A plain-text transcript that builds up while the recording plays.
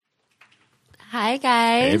Hi,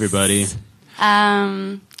 guys. Hey, everybody.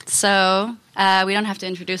 So we don't have to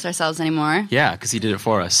introduce ourselves anymore. Yeah, because he did it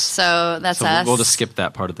for us. So that's us. We'll just skip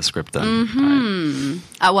that part of the script then. Mm-hmm.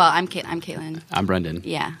 Well, I'm Caitlin. I'm Brendan.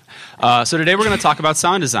 Yeah. So today we're going to talk about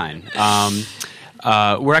sound design.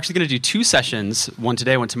 We're actually going to do two sessions, one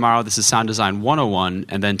today, one tomorrow. This is Sound Design 101,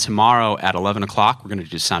 and then tomorrow at 11 o'clock, we're going to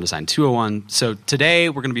do Sound Design 201. So today,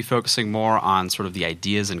 we're going to be focusing more on sort of the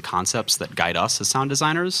ideas and concepts that guide us as sound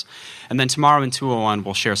designers. And then tomorrow in 201,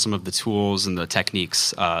 we'll share some of the tools and the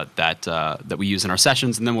techniques that we use in our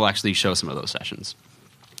sessions, and then we'll actually show some of those sessions.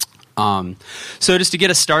 So just to get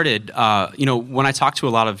us started, when I talk to a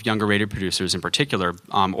lot of younger radio producers in particular,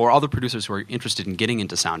 or other producers who are interested in getting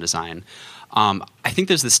into sound design, I think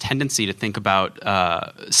there's this tendency to think about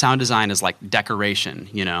sound design as like decoration,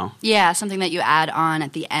 you know? Yeah, something that you add on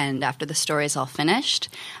at the end after the story is all finished.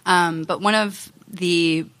 But one of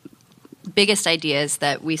the biggest ideas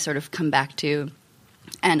that we sort of come back to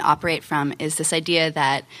and operate from is this idea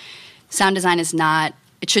that sound design is not,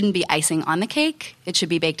 it shouldn't be icing on the cake, it should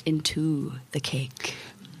be baked into the cake.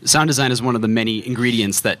 Sound design is one of the many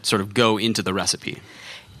ingredients that sort of go into the recipe.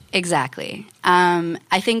 Exactly.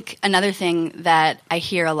 I think another thing that I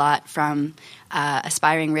hear a lot from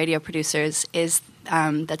aspiring radio producers is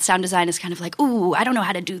that sound design is kind of like, ooh, I don't know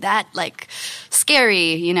how to do that, like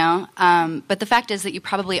scary, you know? But the fact is that you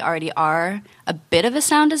probably already are a bit of a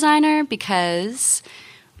sound designer because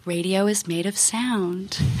radio is made of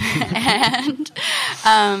sound. and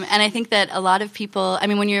I think that a lot of people, I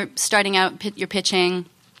mean, when you're starting out, you're pitching,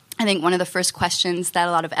 I think one of the first questions that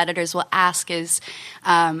a lot of editors will ask is,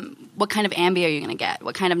 what kind of ambi are you going to get?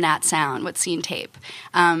 What kind of nat sound? What scene tape?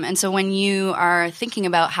 And so when you are thinking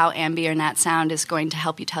about how ambi or nat sound is going to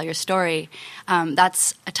help you tell your story,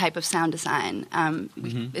 that's a type of sound design.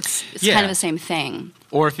 It's kind of the same thing.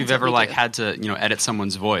 Or if you've ever had to edit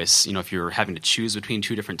someone's voice, if you're having to choose between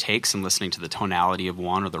two different takes and listening to the tonality of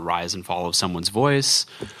one or the rise and fall of someone's voice,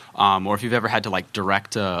 or if you've ever had to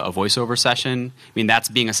direct a voiceover session, I mean that's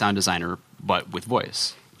being a sound designer but with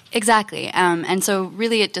voice. Exactly, and so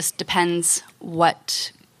really it just depends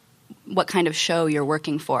what kind of show you're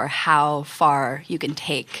working for, how far you can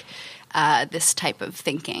take this type of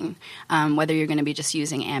thinking, whether you're going to be just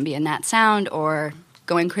using ambient nat sound or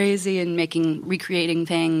going crazy and recreating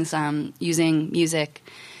things, using music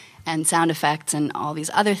and sound effects and all these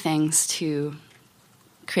other things to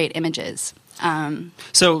create images.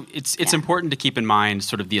 So it's important to keep in mind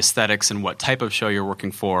sort of the aesthetics and what type of show you're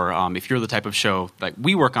working for. If you're the type of show like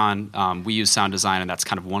we work on, we use sound design, and that's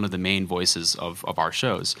kind of one of the main voices of our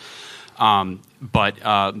shows.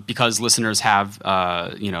 But because listeners have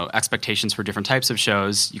expectations for different types of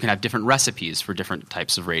shows, you can have different recipes for different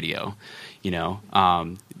types of radio.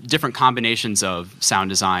 Different combinations of sound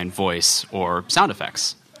design, voice, or sound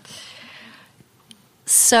effects.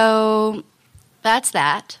 So that's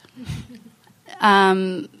that.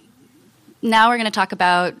 Now we're going to talk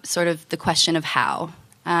about sort of the question of how.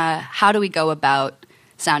 How do we go about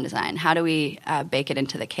sound design? How do we bake it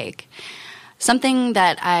into the cake? Something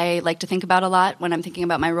that I like to think about a lot when I'm thinking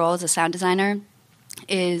about my role as a sound designer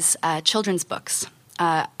is children's books.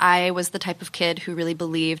 I was the type of kid who really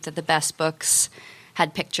believed that the best books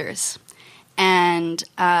had pictures. And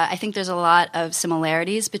I think there's a lot of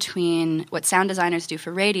similarities between what sound designers do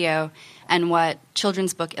for radio and what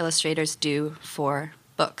children's book illustrators do for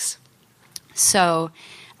books. So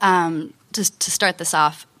to start this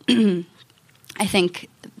off, I think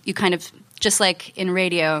you kind of, just like in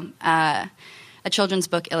radio, a children's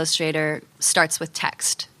book illustrator starts with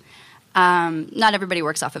text. Not everybody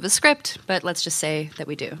works off of a script, but let's just say that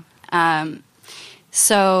we do.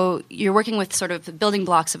 So you're working with sort of the building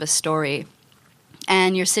blocks of a story,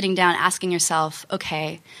 and you're sitting down asking yourself,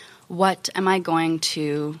 okay, what am I going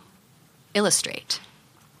to illustrate?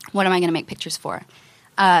 What am I going to make pictures for?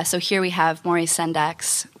 So here we have Maurice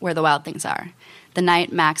Sendak's Where the Wild Things Are. The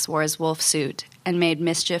night Max wore his wolf suit and made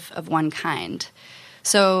mischief of one kind.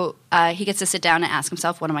 So he gets to sit down and ask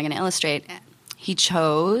himself, what am I going to illustrate? He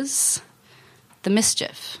chose the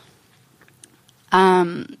mischief.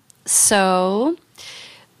 So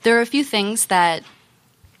there are a few things that,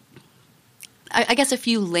 I guess a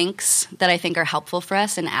few links that I think are helpful for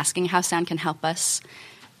us in asking how sound can help us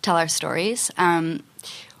tell our stories.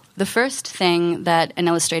 The first thing that an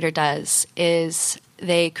illustrator does is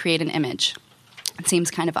they create an image. It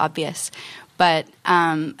seems kind of obvious, but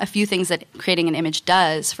a few things that creating an image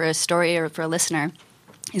does for a story or for a listener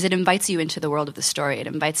is it invites you into the world of the story. It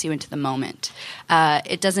invites you into the moment.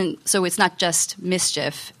 So it's not just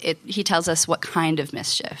mischief. He tells us what kind of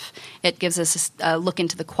mischief. It gives us a look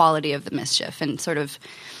into the quality of the mischief and sort of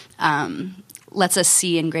lets us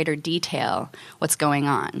see in greater detail what's going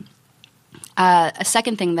on. A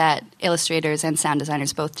second thing that illustrators and sound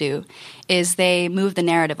designers both do is they move the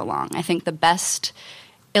narrative along. I think the best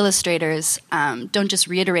illustrators don't just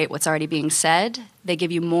reiterate what's already being said, they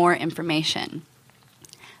give you more information.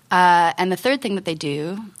 And the third thing that they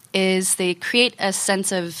do is they create a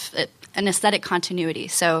sense of an aesthetic continuity.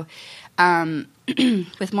 So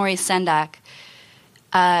with Maurice Sendak,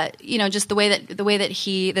 just the way that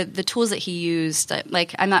he the tools that he used,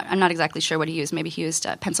 like I'm not exactly sure what he used. Maybe he used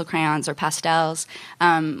pencil crayons or pastels.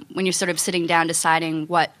 When you're sort of sitting down deciding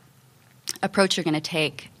what approach you're going to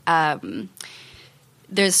take,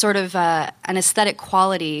 there's sort of an aesthetic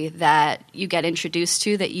quality that you get introduced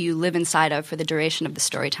to that you live inside of for the duration of the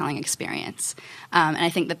storytelling experience. And I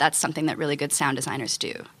think that that's something that really good sound designers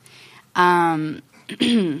do.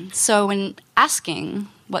 So when asking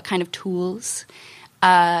what kind of tools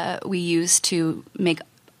we use to make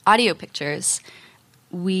audio pictures,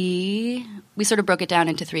 we sort of broke it down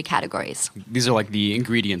into 3 categories. These are like the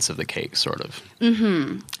ingredients of the cake, sort of.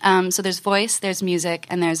 So there's voice, there's music,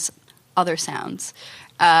 and there's other sounds.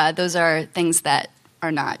 Those are things that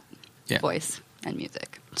are not voice and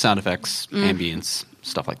music. Sound effects, ambience,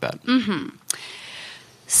 stuff like that.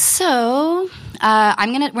 So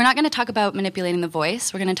we're not going to talk about manipulating the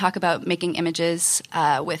voice. We're going to talk about making images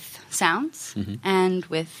with sounds and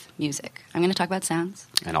with music. I'm going to talk about sounds.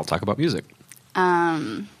 And I'll talk about music.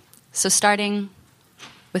 So starting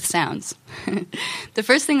with sounds. The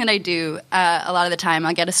first thing that I do a lot of the time,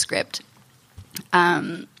 I'll get a script.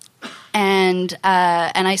 And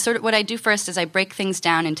I sort of, what I do first is I break things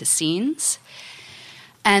down into scenes.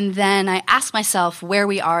 And then I ask myself where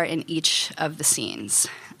we are in each of the scenes.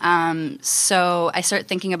 So I start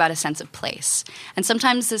thinking about a sense of place. And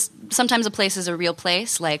sometimes a place is a real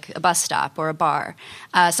place, like a bus stop or a bar.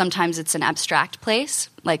 Sometimes it's an abstract place,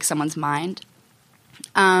 like someone's mind.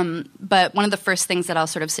 But one of the first things that I'll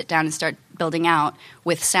sort of sit down and start building out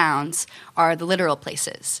with sounds are the literal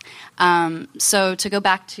places. So to go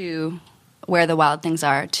back to where the wild things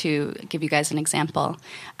are, to give you guys an example,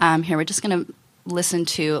 here we're just going to listen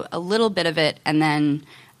to a little bit of it and then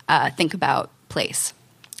think about place.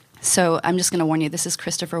 So I'm just going to warn you, this is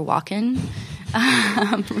Christopher Walken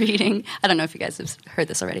reading. I don't know if you guys have heard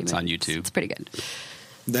this already. It's on YouTube. It's pretty good.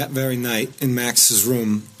 That very night, in Max's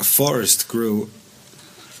room, a forest grew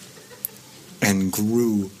and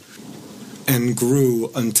grew and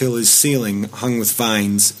grew until his ceiling hung with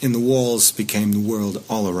vines and the walls became the world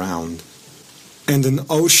all around. And an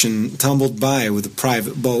ocean tumbled by with a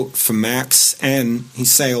private boat for Max, and he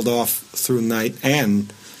sailed off through night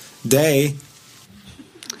and day.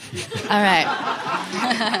 All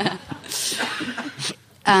right.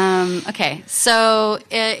 Okay, so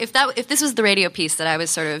if this was the radio piece that I was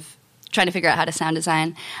sort of trying to figure out how to sound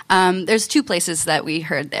design, there's 2 places that we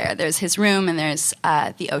heard there. There's his room and there's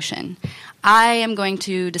the ocean. I am going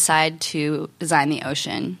to decide to design the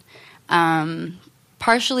ocean,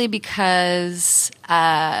 partially because,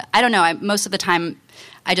 I don't know, most of the time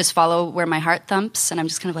I just follow where my heart thumps, and I'm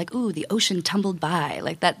just kind of like, ooh, the ocean tumbled by.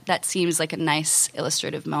 Like that seems like a nice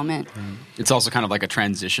illustrative moment. It's also kind of like a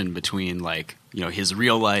transition between, like, his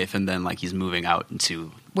real life and then, like, he's moving out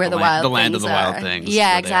into where the land of the wild things.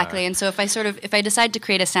 Yeah, exactly. And so if I decide to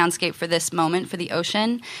create a soundscape for this moment, for the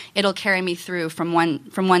ocean, it'll carry me through from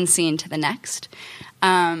one scene to the next.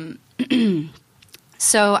 So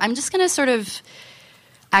I'm just going to sort of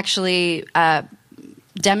actually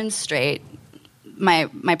demonstrate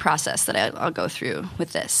my process that I'll go through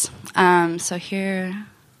with this. So here,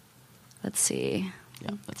 let's see.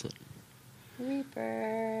 Yeah, that's it.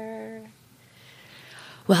 Reaper.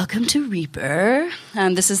 Welcome to Reaper.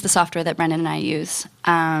 This is the software that Brendan and I use.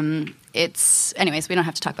 Anyways, we don't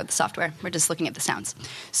have to talk about the software. We're just looking at the sounds.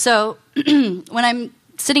 So when I'm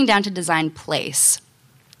sitting down to design place,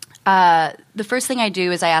 the first thing I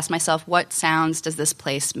do is I ask myself, what sounds does this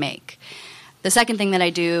place make? The second thing that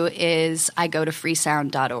I do is I go to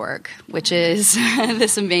freesound.org, which is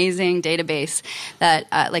this amazing database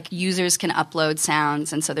that users can upload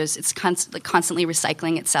sounds, and so it's constantly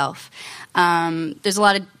recycling itself. There's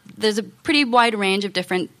a pretty wide range of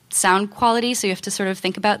different sound quality, so you have to sort of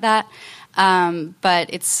think about that.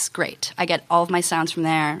 But it's great. I get all of my sounds from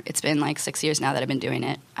there. It's been like 6 years now that I've been doing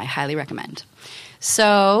it. I highly recommend.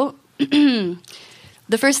 So the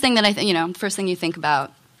first thing that first thing you think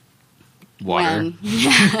about. Water.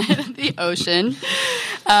 The ocean.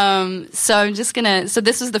 So I'm just going to... So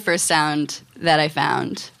this was the first sound that I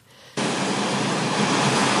found.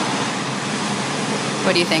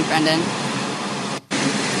 What do you think, Brendan?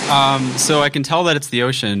 So I can tell that it's the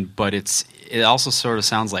ocean, but it also sort of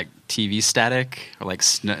sounds like TV static or like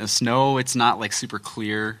snow. It's not like super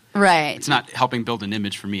clear. Right. It's not helping build an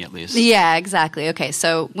image for me, at least. Yeah, exactly. Okay,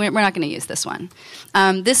 so we're not going to use this one.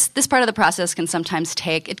 This part of the process can sometimes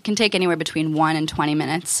take anywhere between 1 and 20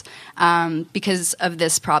 minutes because of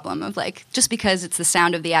this problem of like, just because it's the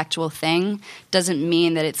sound of the actual thing doesn't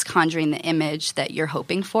mean that it's conjuring the image that you're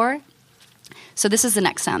hoping for. So this is the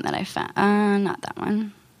next sound that I found. Not that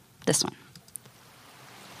one. This one.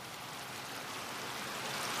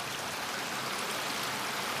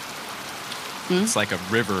 It's like a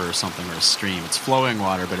river or something, or a stream. It's flowing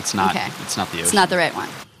water, but it's not. Okay. It's not the ocean. It's not the right one.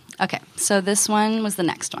 Okay, so this one was the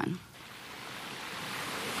next one.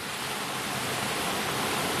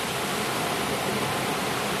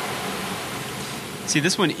 See,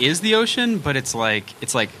 this one is the ocean, but it's like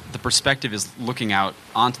the perspective is looking out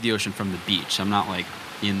onto the ocean from the beach. I'm not like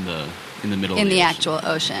in the middle In of the the ocean. actual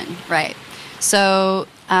ocean, right. So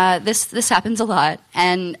this happens a lot,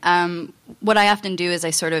 and what I often do is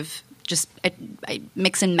I sort of I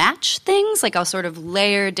mix and match things. Like I'll sort of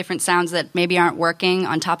layer different sounds that maybe aren't working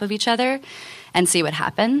on top of each other and see what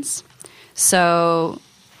happens. So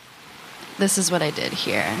this is what I did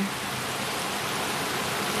here.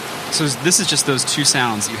 So this is just those two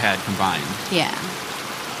sounds you had combined. Yeah.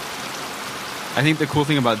 I think the cool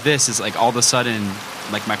thing about this is like all of a sudden,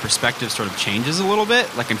 like my perspective sort of changes a little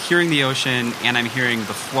bit. Like I'm hearing the ocean and I'm hearing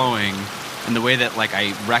the flowing, and the way that like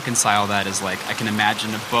I reconcile that is like I can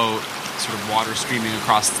imagine a boat, sort of water streaming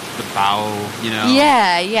across the bow, you know?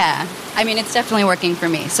 Yeah. I mean, it's definitely working for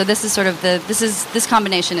me. So this is sort of this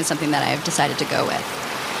combination is something that I've decided to go with.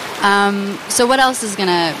 So what else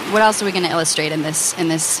are we gonna illustrate in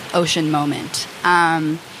this ocean moment?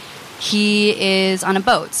 He is on a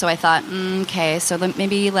boat, so I thought, okay, so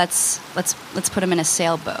maybe let's put him in a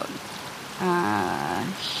sailboat.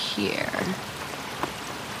 Here,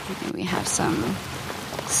 maybe we have some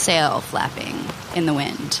sail flapping in the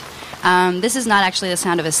wind. This is not actually the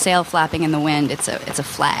sound of a sail flapping in the wind. It's a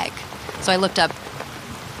flag. So I looked up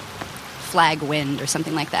flag wind or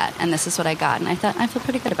something like that, and this is what I got, and I thought I feel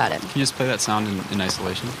pretty good about it. Can you just play that sound in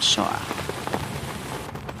isolation? Sure.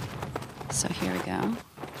 So here we go.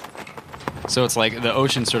 So it's like the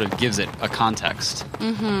ocean sort of gives it a context.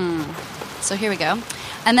 Mm-hmm. So here we go.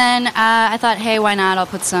 And then I thought, hey, why not? I'll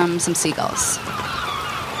put some seagulls.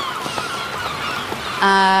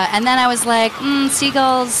 And then I was like,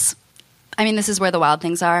 seagulls, I mean, this is where the wild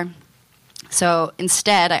things are. So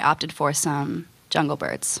instead, I opted for some jungle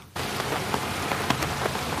birds.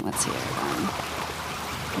 Let's hear them.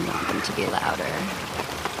 I want them to be louder.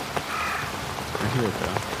 Here we go.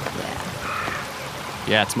 Yeah.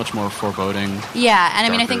 Yeah, it's much more foreboding. Yeah, and I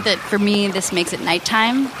mean, I Darker. think that for me, this makes it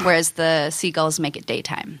nighttime, whereas the seagulls make it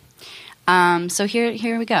daytime. So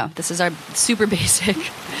here we go. This is our super basic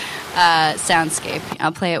soundscape.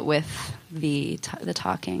 I'll play it with the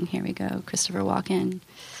talking. Here we go. Christopher Walken.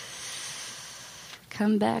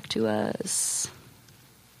 Come back to us.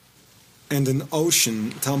 And an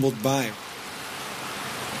ocean tumbled by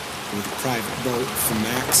with a private boat for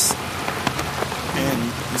Max, and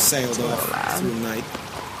he sailed off through the night.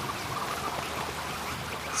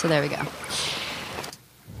 So there we go.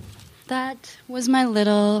 That was my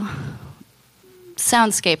little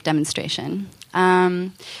soundscape demonstration.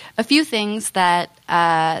 A few things that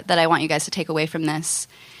I want you guys to take away from this.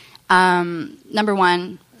 Number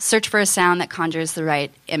one, search for a sound that conjures the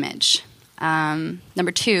right image.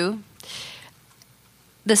 Number two,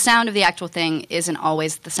 the sound of the actual thing isn't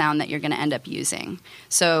always the sound that you're going to end up using.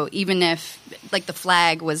 So even if, like, the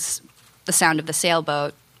flag was the sound of the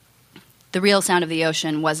sailboat, the real sound of the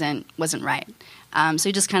ocean wasn't right. So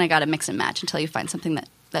you just kind of got to mix and match until you find something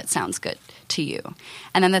that sounds good to you.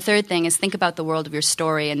 And then the third thing is think about the world of your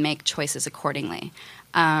story and make choices accordingly.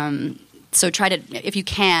 So try to, if you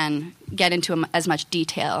can, get into as much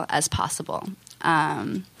detail as possible.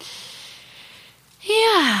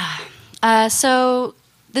 So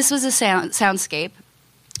this was a soundscape.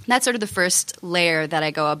 That's sort of the first layer that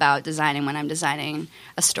I go about designing when I'm designing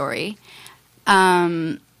a story.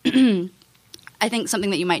 I think something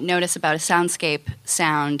that you might notice about a soundscape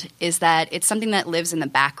sound is that it's something that lives in the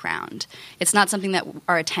background. It's not something that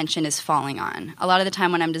our attention is falling on. A lot of the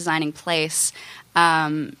time when I'm designing place, it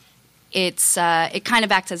kind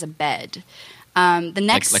of acts as a bed. The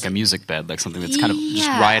next, like a music bed, like something that's kind of just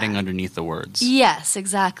riding underneath the words. Yes,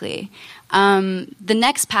 exactly. The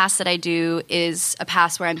next pass that I do is a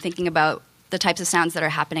pass where I'm thinking about the types of sounds that are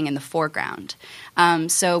happening in the foreground.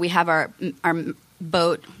 So we have our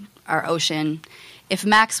boat, our ocean. If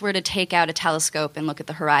Max were to take out a telescope and look at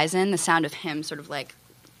the horizon, the sound of him sort of like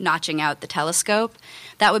notching out the telescope,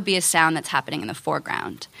 that would be a sound that's happening in the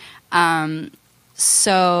foreground.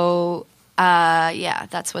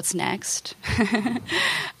 That's what's next.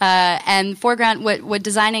 And foreground, what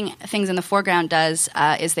designing things in the foreground does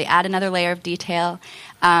is they add another layer of detail.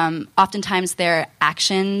 Oftentimes they're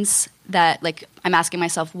actions that, like, I'm asking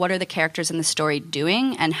myself, what are the characters in the story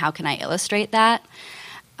doing, and how can I illustrate that?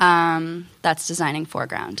 That's designing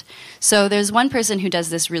foreground. So there's one person who does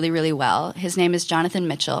this really, really well. His name is Jonathan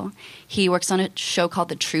Mitchell. He works on a show called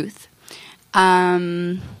The Truth.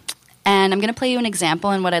 And I'm going to play you an example,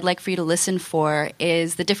 and what I'd like for you to listen for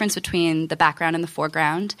is the difference between the background and the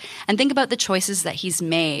foreground, and think about the choices that he's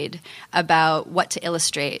made about what to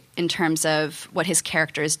illustrate in terms of what his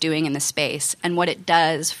character is doing in the space and what it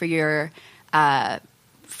does for your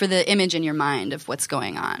for the image in your mind of what's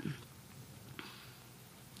going on.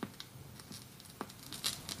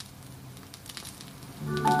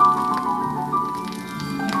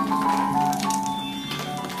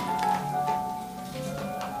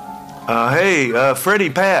 Hey, Freddie,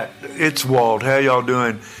 Pat, it's Walt. How y'all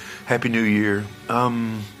doing? Happy New Year.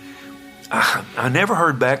 I never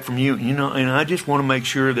heard back from you, and I just want to make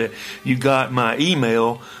sure that you got my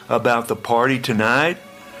email about the party tonight.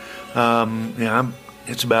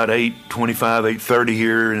 It's about 8:25, 8:30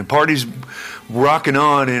 here, and the party's rocking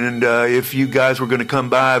on, and if you guys were going to come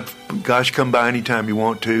by, gosh, come by anytime you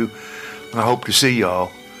want to. I hope to see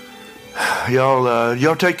y'all.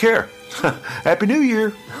 Y'all take care. Happy New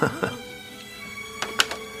Year.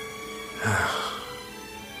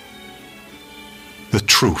 The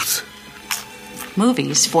Truth.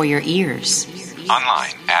 Movies for your ears.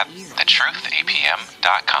 Online at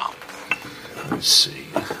thetruthapm.com. Let's see.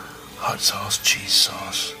 Hot sauce, cheese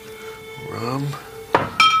sauce, rum.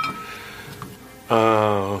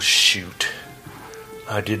 Oh, shoot.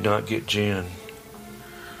 I did not get gin.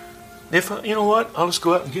 You know what? I'll just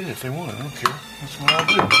go out and get it if they want it. I don't care. That's what I'll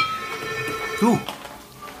do. Ooh.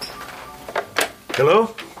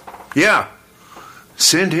 Hello? Yeah.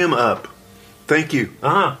 Send him up. Thank you.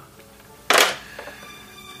 Uh-huh.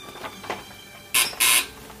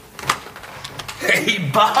 Hey,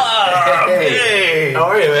 Bob! Hey! How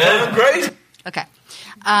are you, man? Great. Okay.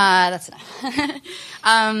 That's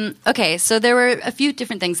enough. Okay, so there were a few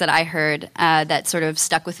different things that I heard that sort of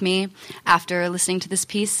stuck with me after listening to this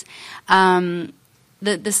piece. I'm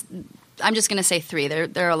just going to say three. There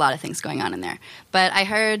are a lot of things going on in there. But I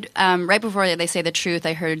heard, right before they say the truth,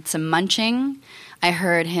 I heard some munching. I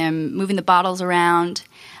heard him moving the bottles around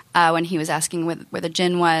when he was asking where the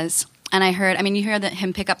gin was. And you hear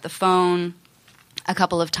him pick up the phone a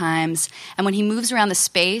couple of times. And when he moves around the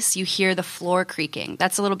space, you hear the floor creaking.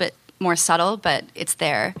 That's a little bit more subtle, but it's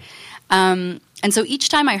there. And so each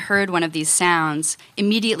time I heard one of these sounds,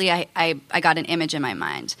 immediately I got an image in my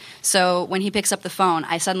mind. So when he picks up the phone,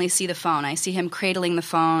 I suddenly see the phone. I see him cradling the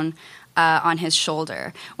phone on his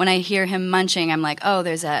shoulder. When I hear him munching, I'm like, oh,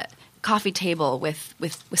 there's a coffee table with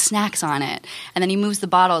snacks on it. And then he moves the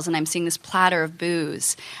bottles, and I'm seeing this platter of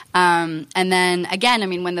booze. And then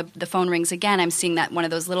again, when the phone rings again, I'm seeing that one of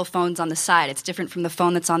those little phones on the side. It's different from the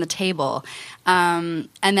phone that's on the table. And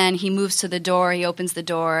then he moves to the door. He opens the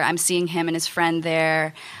door. I'm seeing him and his friend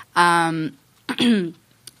there. So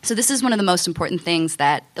this is one of the most important things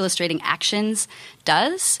that illustrating actions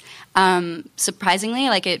does. Surprisingly,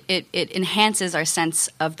 it enhances our sense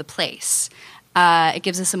of the place. It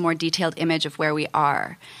gives us a more detailed image of where we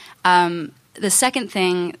are. The second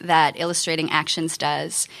thing that illustrating actions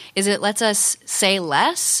does is it lets us say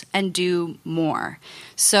less and do more.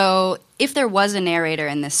 So if there was a narrator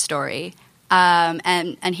in this story, and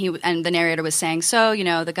the narrator was saying, so,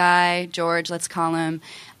 the guy, George, let's call him,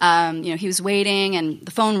 he was waiting and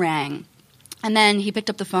the phone rang. And then he picked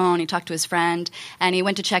up the phone, he talked to his friend, and he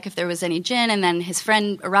went to check if there was any gin, and then his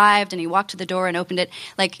friend arrived, and he walked to the door and opened it.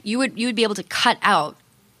 You would be able to cut out,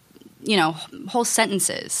 whole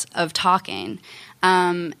sentences of talking,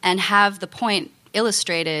 and have the point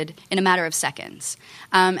illustrated in a matter of seconds.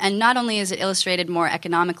 And not only is it illustrated more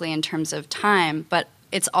economically in terms of time, but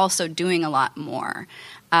it's also doing a lot more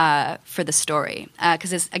for the story,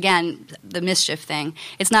 because it's, again, the mischief thing.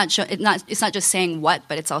 It's not just saying what,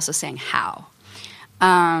 but it's also saying how.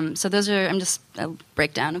 So those are, a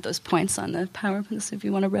breakdown of those points on the PowerPoint, so if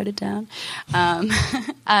you want to write it down.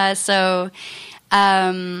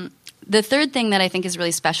 The third thing that I think is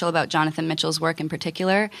really special about Jonathan Mitchell's work in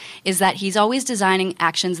particular is that he's always designing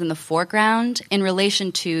actions in the foreground in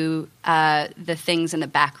relation to the things in the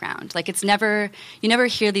background. You never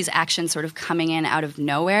hear these actions sort of coming in out of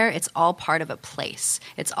nowhere. It's all part of a place.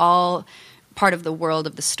 It's all part of the world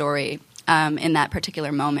of the story. In that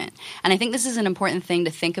particular moment. And I think this is an important thing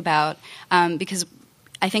to think about because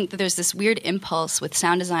I think that there's this weird impulse with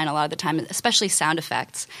sound design a lot of the time, especially sound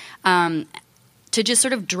effects, to just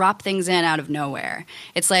sort of drop things in out of nowhere.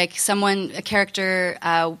 It's like a character,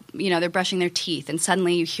 they're brushing their teeth, and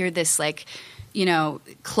suddenly you hear this like,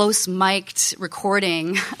 close mic'd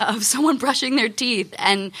recording of someone brushing their teeth,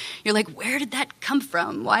 and you're like, where did that come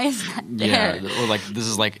from? Why is that there? Yeah, or like this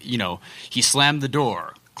is like, he slammed the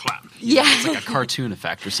door. Clap. Yeah. It's like a cartoon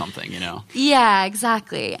effect or something, Yeah,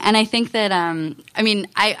 exactly. And I think that,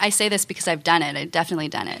 I say this because I've done it. I've definitely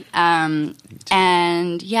done it.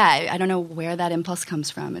 And yeah, I don't know where that impulse comes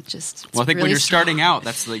from. It's I think really when you're strong. starting out,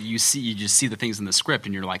 that's you just see the things in the script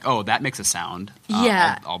and you're like, oh, that makes a sound.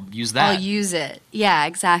 Yeah. I'll use that. I'll use it. Yeah,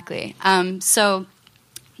 exactly. That's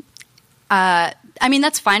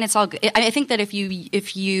fine. It's all good. I think that if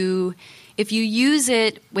you use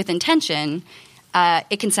it with intention,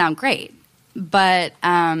 it can sound great, but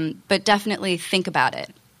definitely think about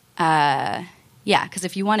it. Because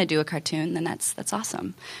if you want to do a cartoon, then that's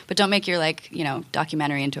awesome. But don't make your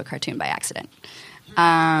documentary into a cartoon by accident.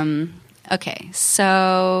 Okay,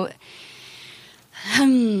 so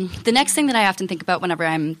the next thing that I often think about whenever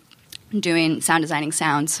I'm doing sound designing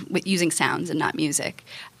sounds, using sounds and not music,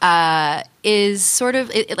 is sort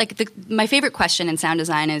of my favorite question in sound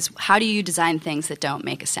design is, how do you design things that don't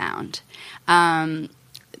make a sound?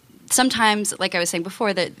 Sometimes, like I was saying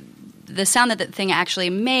before, that the sound that the thing actually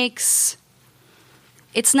makes,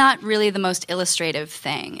 it's not really the most illustrative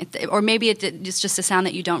thing. Or maybe it's just a sound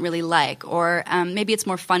that you don't really like. Or maybe it's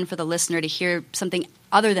more fun for the listener to hear something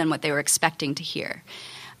other than what they were expecting to hear.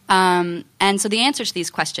 And so the answer to these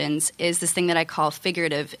questions is this thing that I call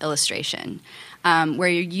figurative illustration, where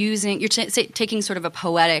you're taking sort of a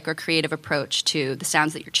poetic or creative approach to the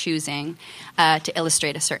sounds that you're choosing to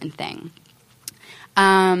illustrate a certain thing.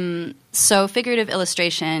 So figurative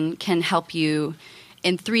illustration can help you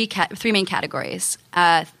in three main categories: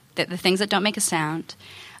 the things that don't make a sound,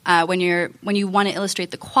 when you want to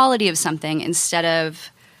illustrate the quality of something instead of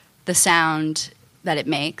the sound that it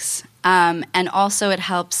makes, and also it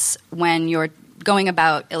helps when you're going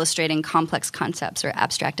about illustrating complex concepts or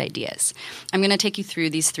abstract ideas. I'm going to take you through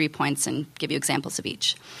these 3 points and give you examples of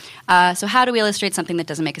each. So how do we illustrate something that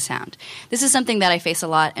doesn't make a sound? This is something that I face a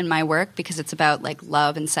lot in my work because it's about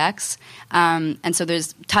love and sex, and so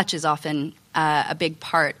touch is often a big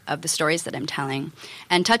part of the stories that I'm telling.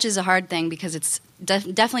 And touch is a hard thing because it's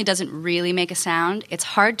definitely doesn't really make a sound. It's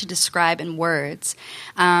hard to describe in words.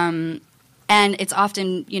 And it's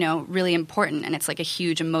often, really important, and it's like a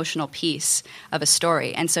huge emotional piece of a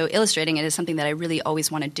story. And so illustrating it is something that I really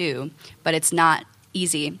always want to do, but it's not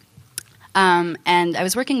easy. And I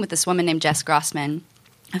was working with this woman named Jess Grossman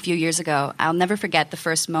a few years ago. I'll never forget the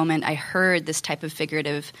first moment I heard this type of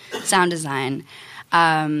figurative sound design.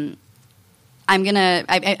 I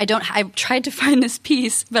tried to find this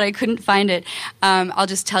piece, but I couldn't find it. I'll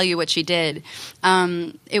just tell you what she did.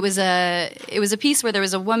 It was a piece where there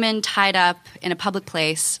was a woman tied up in a public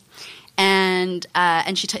place, and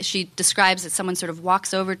she describes that someone sort of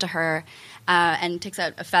walks over to her and takes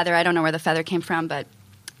out a feather. I don't know where the feather came from, but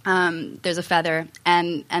there's a feather,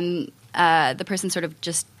 and the person sort of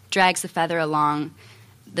just drags the feather along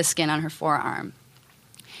the skin on her forearm.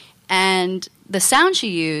 And the sound she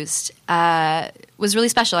used was really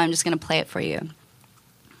special. I'm just going to play it for you.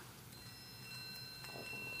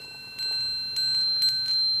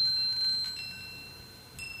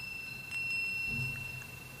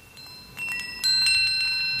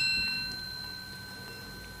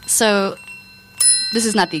 So this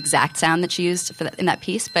is not the exact sound that she used in that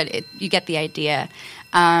piece, but you get the idea.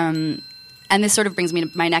 And this sort of brings me to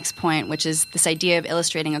my next point, which is this idea of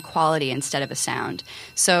illustrating a quality instead of a sound.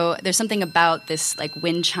 So there's something about this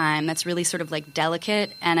wind chime that's really sort of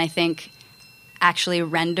delicate, and I think actually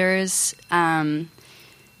renders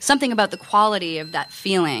something about the quality of that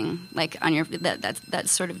feeling, on your that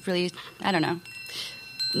sort of really, I don't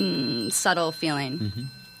know, subtle feeling.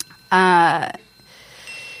 Mm-hmm.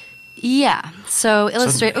 Yeah. So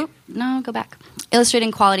illustrate. Oh no, go back.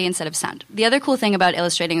 Illustrating quality instead of sound. The other cool thing about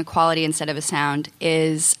illustrating a quality instead of a sound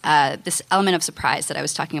is this element of surprise that I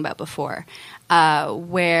was talking about before,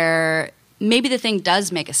 where maybe the thing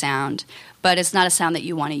does make a sound, but it's not a sound that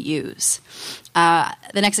you want to use. The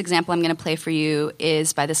next example I'm going to play for you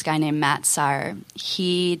is by this guy named Matt Saar.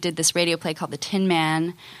 He did this radio play called The Tin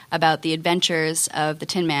Man about the adventures of the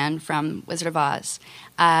Tin Man from Wizard of Oz,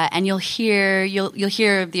 and you'll hear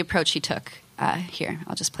the approach he took. Here,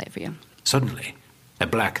 I'll just play it for you. Suddenly, a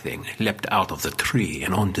black thing leapt out of the tree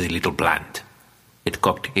and onto the little plant. It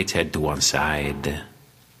cocked its head to one side.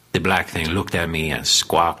 The black thing looked at me and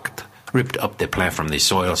squawked, ripped up the plant from the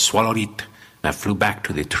soil, swallowed it, and flew back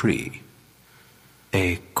to the tree.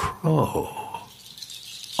 A crow.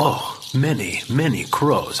 Oh, many, many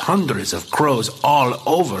crows, hundreds of crows all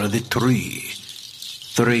over the tree.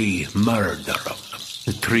 3 murder of them.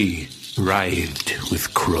 The tree writhed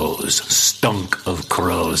with crows, stunk of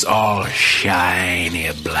crows, all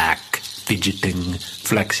shiny black, fidgeting,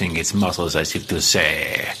 flexing its muscles as if to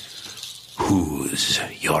say, "Who's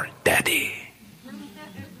your daddy?"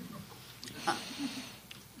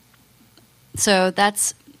 So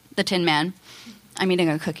that's the Tin Man. I'm eating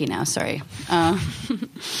a cookie now, sorry. I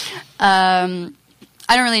don't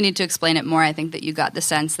really need to explain it more. I think that you got the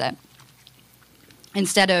sense that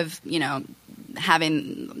instead of,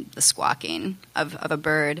 having the squawking of a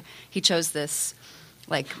bird, he chose this,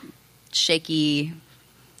 like, shaky,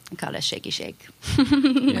 I call it a shaky shake.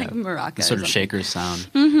 Like maraca. The sort of shaker sound.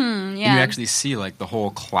 Mm-hmm, yeah. And you actually see like the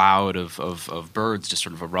whole cloud of birds just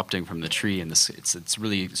sort of erupting from the tree, and it's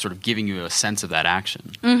really sort of giving you a sense of that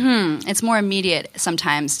action. Mm-hmm. It's more immediate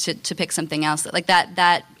sometimes to pick something else. Like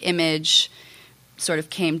that image sort of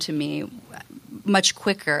came to me much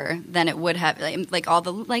quicker than it would have, like all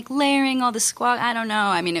the like layering, all the squawk. I don't know.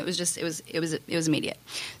 I mean, it was immediate.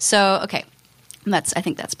 So okay, I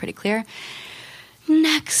think that's pretty clear.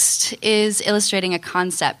 Next is illustrating a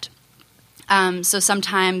concept. So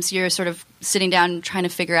sometimes you're sort of sitting down trying to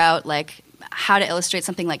figure out like how to illustrate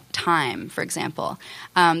something like time, for example.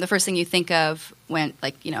 The first thing you think of when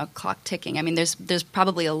clock ticking. I mean, there's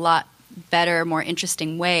probably a lot better, more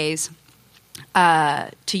interesting ways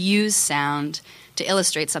to use sound to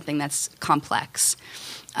illustrate something that's complex.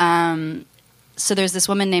 So there's this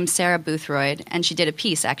woman named Sarah Boothroyd, and she did a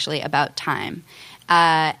piece actually about time.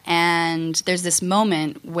 And there's this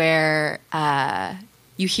moment where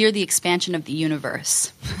you hear the expansion of the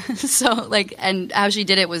universe. So, and how she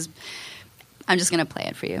did it was, I'm just going to play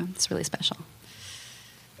it for you. It's really special.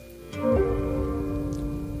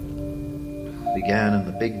 Began in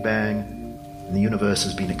the Big Bang, and the universe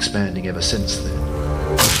has been expanding ever since then.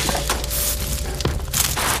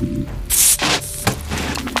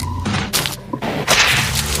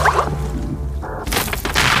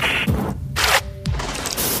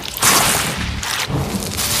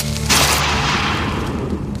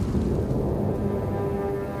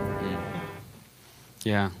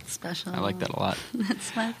 Yeah. Special. I like that a lot.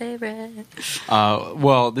 That's my favorite.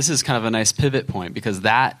 Well, this is kind of a nice pivot point because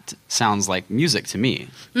that sounds like music to me.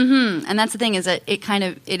 Mm-hmm. And that's the thing, is that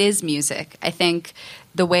it is music. I think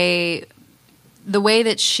the way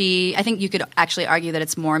that I think you could actually argue that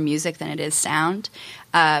it's more music than it is sound,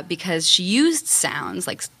 because she used sounds,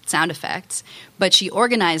 like sound effects, but she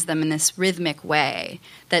organized them in this rhythmic way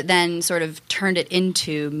that then sort of turned it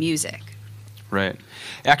into music. Right.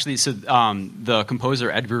 Actually, so the composer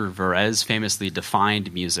Edgar Varese famously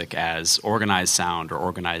defined music as organized sound or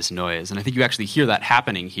organized noise. And I think you actually hear that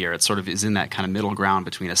happening here. It sort of is in that kind of middle ground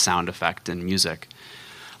between a sound effect and music.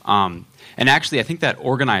 And actually, I think that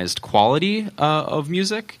organized quality of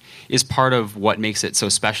music is part of what makes it so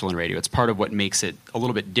special in radio. It's part of what makes it a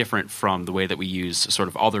little bit different from the way that we use sort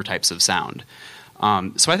of other types of sound.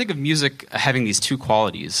 So I think of music having these two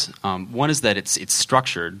qualities. One is that it's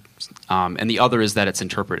structured, and the other is that it's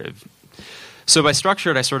interpretive. So by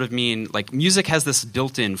structured, I sort of mean like music has this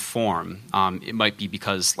built-in form. It might be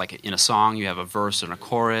because like in a song you have a verse and a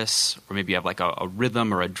chorus, or maybe you have like a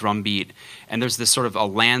rhythm or a drum beat, and there's this sort of a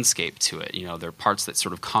landscape to it. There are parts that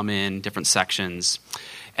sort of come in, different sections.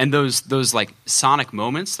 And those like sonic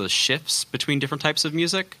moments, those shifts between different types of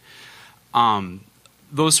music,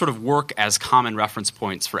 those sort of work as common reference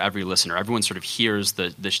points for every listener. Everyone sort of hears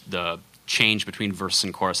the change between verse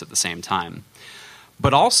and chorus at the same time.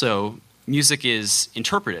 But also, music is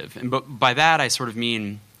interpretive. And by that, I sort of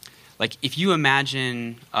mean, like, if you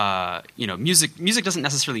imagine, music doesn't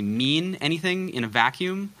necessarily mean anything in a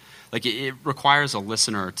vacuum. Like, it requires a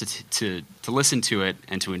listener to listen to it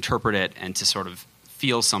and to interpret it and to sort of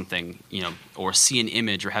feel something, or see an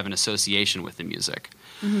image or have an association with the music.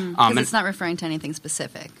 Because it's not referring to anything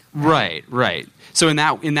specific. Right. So in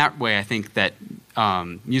that way, I think that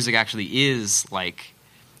music actually is like,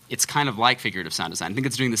 it's kind of like figurative sound design. I think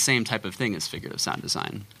it's doing the same type of thing as figurative sound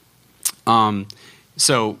design.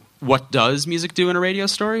 So what does music do in a radio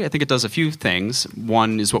story? I think it does a few things.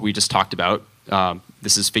 One is what we just talked about.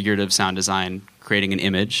 This is figurative sound design, creating an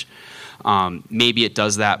image. Maybe it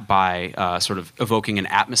does that by sort of evoking an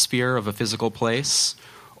atmosphere of a physical place.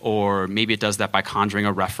 Or maybe it does that by conjuring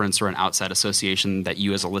a reference or an outside association that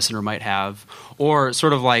you as a listener might have. Or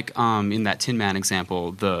sort of like in that Tin Man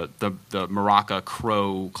example, the maraca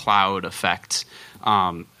crow cloud effect.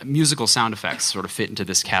 Musical sound effects sort of fit into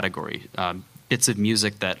this category. Bits of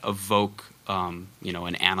music that evoke an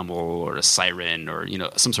animal or a siren or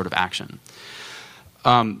some sort of action.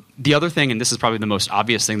 The other thing, and this is probably the most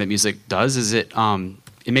obvious thing that music does, is it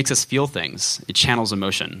makes us feel things. It channels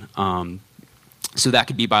emotion. So that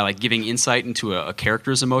could be by like giving insight into a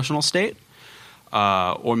character's emotional state,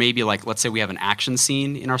 or maybe like let's say we have an action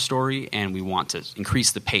scene in our story and we want to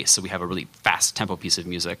increase the pace, so we have a really fast tempo piece of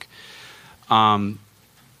music.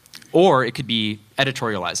 Or it could be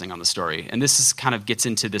editorializing on the story, and this kind of gets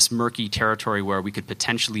into this murky territory where we could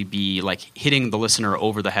potentially be like hitting the listener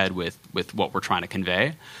over the head with what we're trying to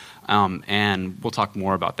convey, and we'll talk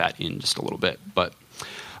more about that in just a little bit. But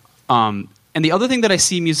and the other thing that I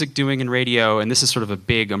see music doing in radio, and this is sort of a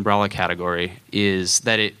big umbrella category, is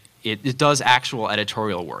that it does actual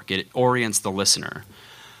editorial work. It orients the listener.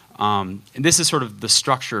 And this is sort of the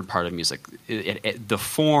structured part of music. The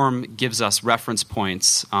form gives us reference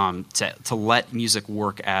points to let music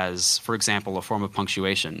work as, for example, a form of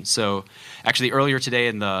punctuation. So actually earlier today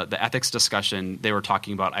in the ethics discussion, they were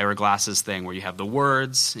talking about Ira Glass's thing where you have the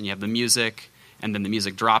words and you have the music, and then the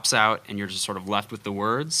music drops out and you're just sort of left with the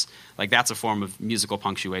words. Like that's a form of musical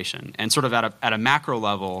punctuation. And sort of at a macro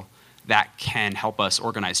level, that can help us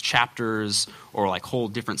organize chapters or like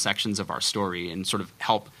hold different sections of our story and sort of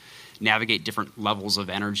help navigate different levels of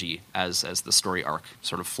energy as the story arc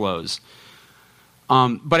sort of flows.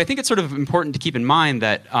 But I think it's sort of important to keep in mind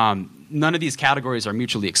that none of these categories are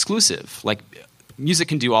mutually exclusive. Like music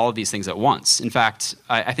can do all of these things at once. In fact,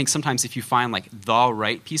 I think sometimes if you find like the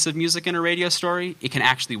right piece of music in a radio story, it can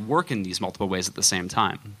actually work in these multiple ways at the same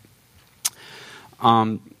time.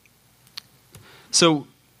 So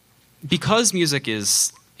because music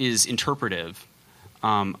is interpretive,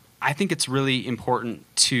 I think it's really important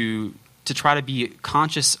to try to be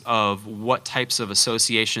conscious of what types of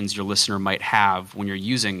associations your listener might have when you're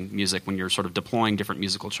using music, when you're sort of deploying different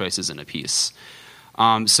musical choices in a piece.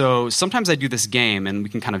 So sometimes I do this game, and we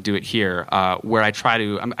can kind of do it here, where I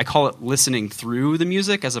I call it listening through the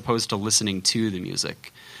music as opposed to listening to the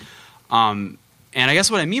music. And I guess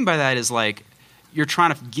what I mean by that is like, you're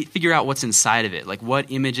trying to figure out what's inside of it. Like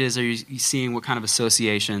what images are you seeing, what kind of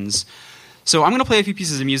associations. So I'm going to play a few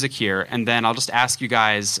pieces of music here, and then I'll just ask you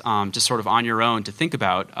guys just sort of on your own to think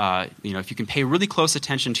about, if you can pay really close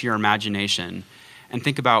attention to your imagination and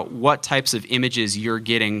think about what types of images you're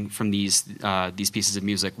getting from these pieces of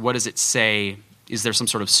music. What does it say? Is there some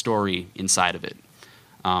sort of story inside of it?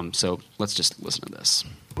 So let's just listen to this.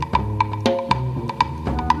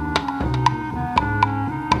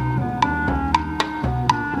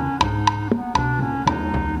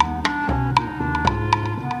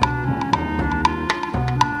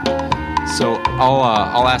 So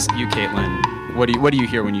I'll ask you, Caitlin, what do you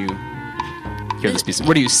hear when you hear this piece?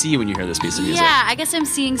 What do you see when you hear this piece of music? Yeah, I guess I'm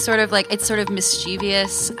seeing sort of like it's sort of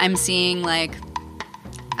mischievous. I'm seeing like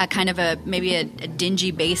a kind of maybe a dingy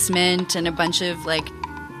basement and a bunch of like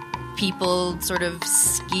people sort of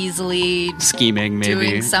scheming, maybe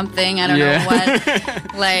doing something. I don't know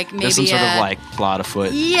what. Like maybe there's some sort of like plot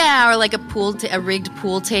afoot. Yeah, or like a rigged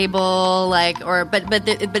pool table, like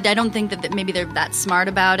but I don't think that maybe they're that smart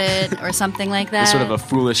about it or something like that. There's sort of a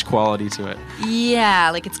foolish quality to it. Yeah,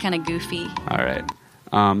 like it's kind of goofy. All right,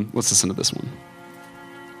 let's listen to this one.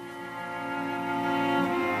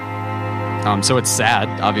 So it's sad,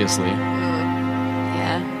 obviously.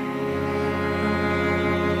 Yeah.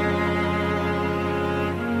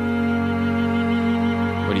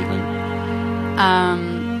 What do you think?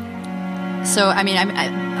 So I mean,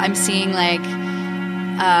 I'm seeing like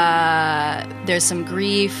there's some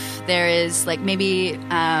grief. There is like maybe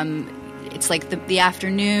it's like the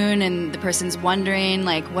afternoon, and the person's wondering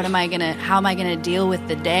like, how am I gonna deal with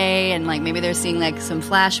the day? And like maybe they're seeing like some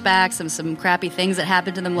flashbacks, some crappy things that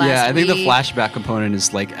happened to them last week. Yeah, I think the flashback component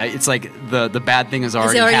is like it's like the bad thing has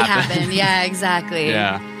already happened. Yeah, exactly.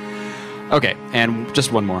 Yeah. Okay, and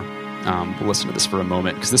just one more. We'll listen to this for a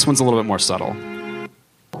moment because this one's a little bit more subtle.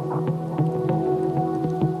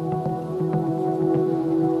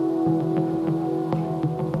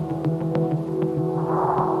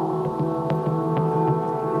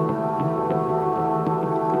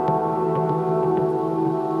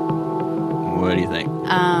 What do you think?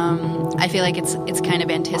 I feel like it's kind of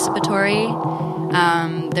anticipatory.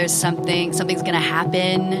 There's something's going to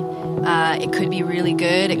happen. It could be really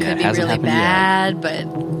good. It could be really bad, but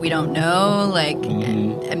we don't know. Like,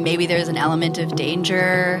 and maybe there's an element of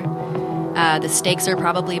danger. The stakes are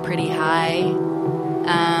probably pretty high.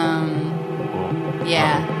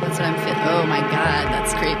 Yeah, that's what I'm feeling. Oh my God,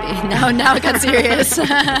 that's creepy. Now it got serious. All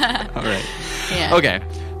right. Yeah. Okay.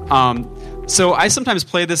 So I sometimes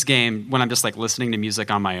play this game when I'm just like listening to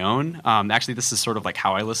music on my own. Actually, this is sort of like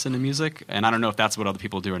how I listen to music, and I don't know if that's what other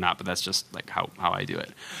people do or not, but that's just like how I do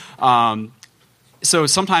it. So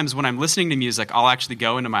sometimes when I'm listening to music, I'll actually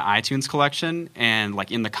go into my iTunes collection and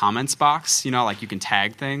like in the comments box, you know, like you can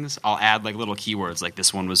tag things. I'll add like little keywords like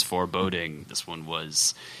this one was foreboding, this one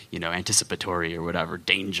was, you know, anticipatory or whatever,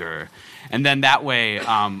 danger. And then that way,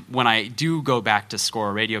 when I do go back to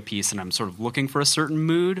score a radio piece and I'm sort of looking for a certain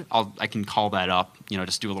mood, I can call that up, you know,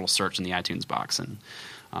 just do a little search in the iTunes box and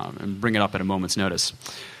bring it up at a moment's notice.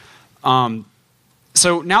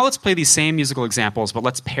 So now let's play these same musical examples, but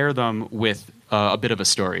let's pair them with a bit of a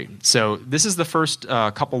story. So this is the first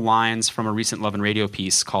couple lines from a recent Love and Radio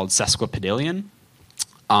piece called Sesquipedalian.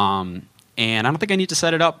 And I don't think I need to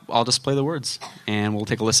set it up. I'll just play the words, and we'll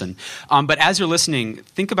take a listen. But as you're listening,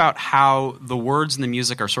 think about how the words and the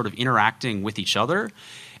music are sort of interacting with each other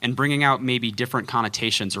and bringing out maybe different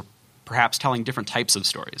connotations or perhaps telling different types of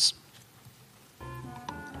stories.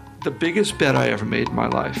 The biggest bet I ever made in my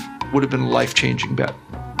life would have been a life-changing bet.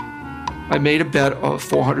 I made a bet of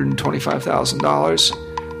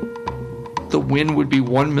 $425,000. The win would be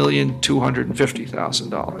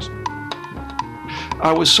 $1,250,000.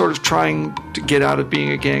 I was sort of trying to get out of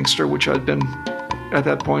being a gangster, which I'd been at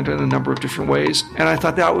that point in a number of different ways, and I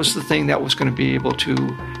thought that was the thing that was going to be able to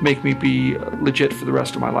make me be legit for the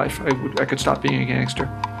rest of my life. I could stop being a gangster.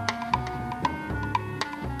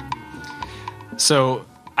 So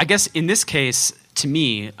I guess in this case, to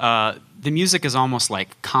me, the music is almost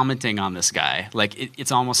like commenting on this guy. Like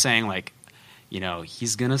it's almost saying like, you know,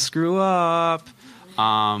 he's gonna screw up,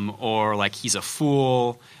 or like he's a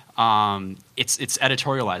fool. It's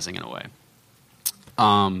editorializing in a way.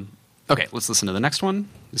 Okay, let's listen to the next one.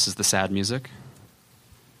 This is the sad music.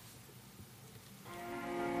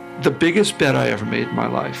 The biggest bet I ever made in my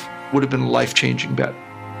life would have been a life-changing bet.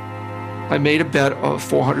 I made a bet of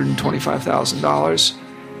 $425,000.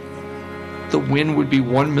 The win would be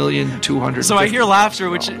 $1,250,000. So I hear laughter,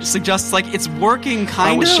 which suggests like it's working kind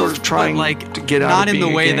of. I was sort of trying like, to get out not of being in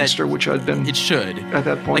the way a gangster, that which I'd been it should. At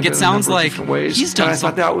that point, like it sounds like ways. He's done and I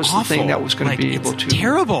thought that was awful. the thing that was going like, to be able to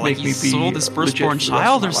terrible. make like me he be sold his firstborn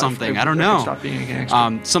child or something. I don't know. Stop being a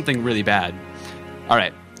gangster. Something really bad. All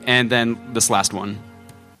right, and then this last one.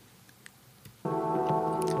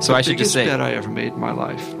 So I should just say, the biggest bet I ever made in my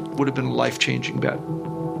life would have been a life-changing bet.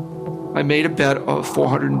 I made a bet of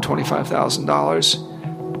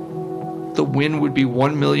 $425,000. The win would be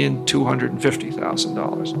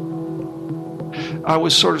 $1,250,000. I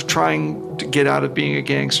was sort of trying to get out of being a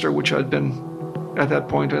gangster, which I'd been at that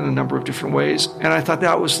point in a number of different ways, and I thought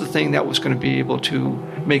that was the thing that was going to be able to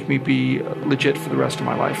make me be legit for the rest of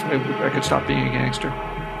my life. I could stop being a gangster.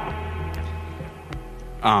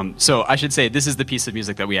 So I should say this is the piece of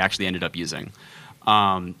music that we actually ended up using.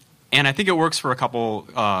 And I think it works for a couple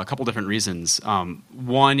different reasons.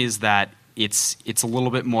 One is that it's a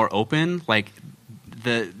little bit more open. Like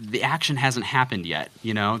the action hasn't happened yet.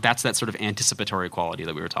 You know, that's that sort of anticipatory quality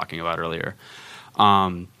that we were talking about earlier.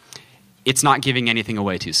 It's not giving anything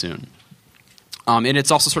away too soon. And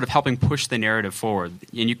it's also sort of helping push the narrative forward.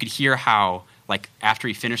 And you could hear how, like, after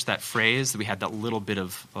he finished that phrase, we had that little bit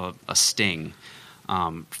of a sting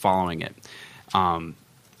following it.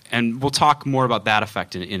 And we'll talk more about that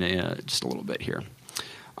effect in just a little bit here.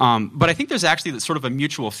 But I think there's actually sort of a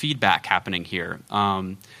mutual feedback happening here.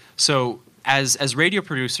 So as radio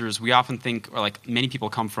producers, we often think, or like many people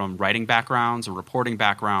come from writing backgrounds or reporting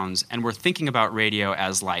backgrounds, and we're thinking about radio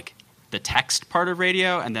as like the text part of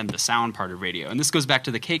radio and then the sound part of radio. And this goes back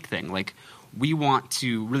to the cake thing. Like, we want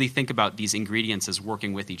to really think about these ingredients as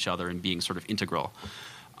working with each other and being sort of integral.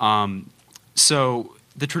 So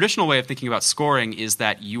the traditional way of thinking about scoring is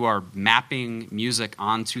that you are mapping music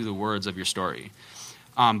onto the words of your story.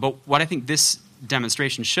 But what I think this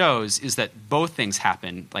demonstration shows is that both things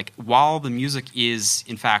happen. Like, while the music is,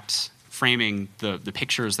 in fact, framing the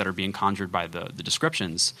pictures that are being conjured by the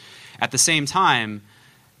descriptions, at the same time,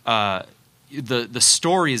 the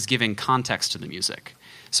story is giving context to the music.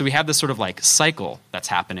 So we have this sort of like cycle that's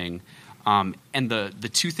happening, and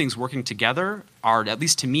the two things working together are, at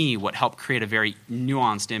least to me, what help create a very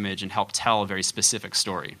nuanced image and help tell a very specific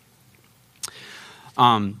story.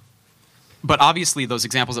 But obviously, those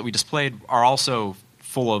examples that we just played are also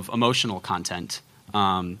full of emotional content.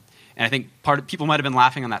 And I think people might have been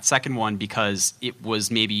laughing on that second one because it was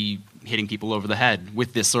maybe hitting people over the head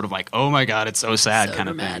with this sort of like, oh my God, it's so sad so kind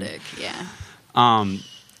dramatic, of thing. Yeah.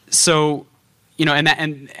 So, you know,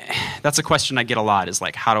 and that's a question I get a lot, is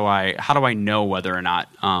like, how do I know whether or not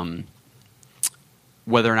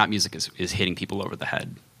music is hitting people over the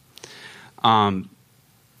head?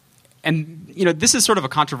 And, you know, this is sort of a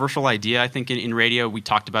controversial idea, I think, in radio. We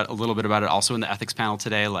talked about a little bit about it also in the ethics panel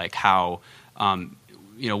today, like how,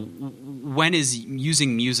 you know, when is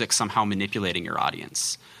using music somehow manipulating your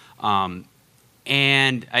audience?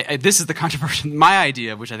 And this is the controversial. My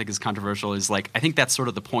idea, which I think is controversial, is like I think that's sort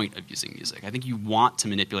of the point of using music. I think you want to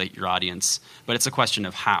manipulate your audience, but it's a question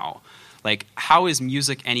of how. Like, how is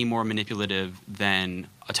music any more manipulative than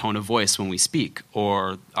a tone of voice when we speak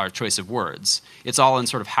or our choice of words? It's all in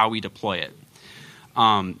sort of how we deploy it.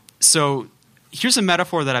 So here's a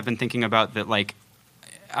metaphor that I've been thinking about that like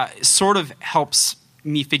sort of helps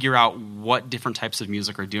me figure out what different types of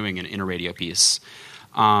music are doing in a radio piece.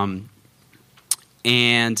 And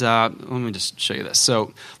let me just show you this.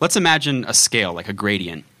 So let's imagine a scale, like a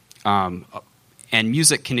gradient. And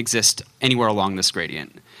music can exist anywhere along this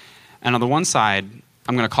gradient. And on the one side,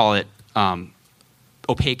 I'm going to call it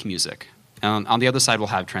opaque music. And on the other side, we'll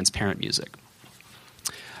have transparent music.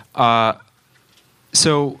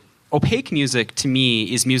 So opaque music, to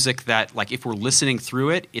me, is music that, like, if we're listening through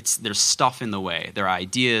it, there's stuff in the way. There are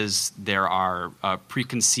ideas. There are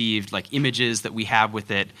preconceived, like, images that we have with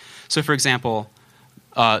it. So, for example,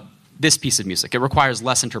 this piece of music, it requires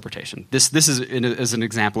less interpretation. This is an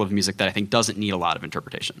example of music that I think doesn't need a lot of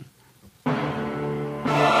interpretation.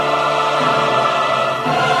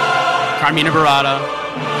 Carmina Burana,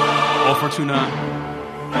 O Fortuna.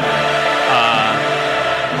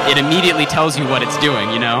 It immediately tells you what it's doing,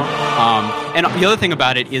 you know? And the other thing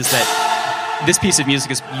about it is that this piece of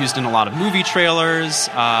music is used in a lot of movie trailers,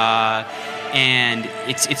 and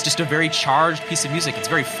it's just a very charged piece of music. It's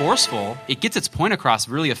very forceful. It gets its point across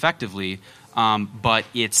really effectively, but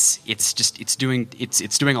it's doing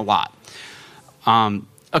a lot.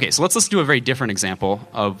 Okay, so let's listen to a very different example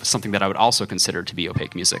of something that I would also consider to be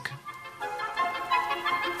opaque music.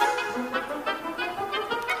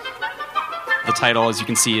 The title, as you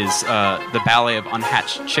can see, is The Ballet of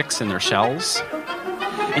Unhatched Chicks in Their Shells.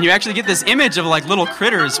 And you actually get this image of like little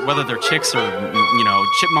critters, whether they're chicks or, you know,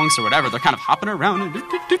 chipmunks or whatever. They're kind of hopping around. And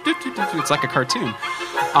it's like a cartoon.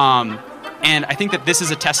 And I think that this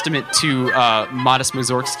is a testament to Modest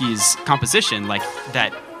Mussorgsky's composition, like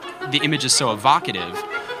that the image is so evocative.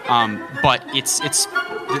 But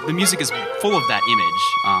the music is full of that image,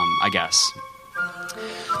 I guess.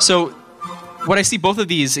 So what I see both of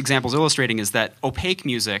these examples illustrating is that opaque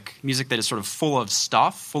music that is sort of full of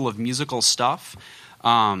stuff, full of musical stuff,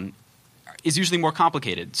 is usually more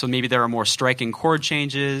complicated. So maybe there are more striking chord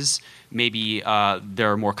changes, maybe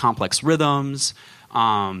there are more complex rhythms,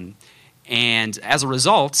 and as a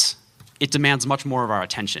result, it demands much more of our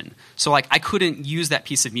attention. So like I couldn't use that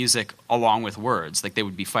piece of music along with words, like they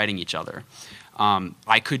would be fighting each other.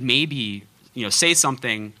 I could maybe say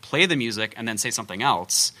something, play the music, and then say something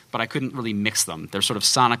else, but I couldn't really mix them. They're sort of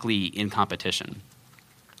sonically in competition.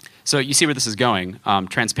 So you see where this is going.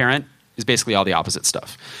 Transparent is basically all the opposite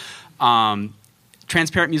stuff.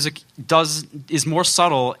 Transparent music is more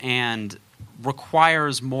subtle and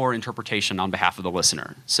requires more interpretation on behalf of the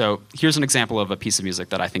listener. So here's an example of a piece of music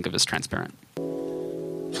that I think of as transparent.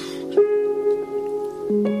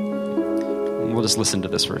 We'll just listen to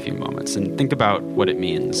this for a few moments and think about what it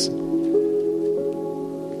means.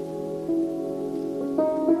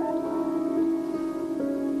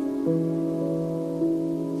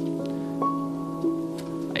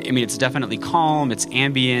 I mean, it's definitely calm, it's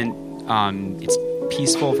ambient, it's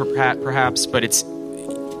peaceful perhaps, but it's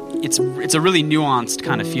a really nuanced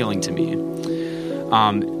kind of feeling to me.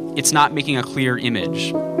 It's not making a clear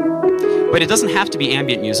image. But it doesn't have to be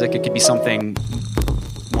ambient music. It could be something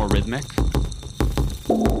more rhythmic.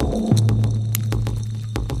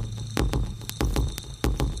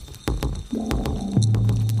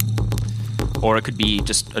 Or it could be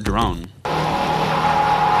just a drone.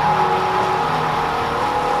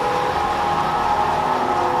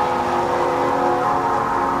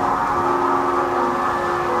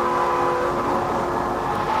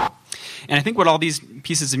 And I think what all these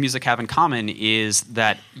pieces of music have in common is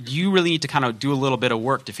that you really need to kind of do a little bit of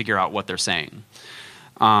work to figure out what they're saying.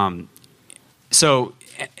 So,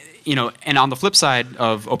 and on the flip side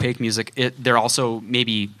of opaque music, they're also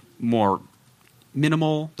maybe more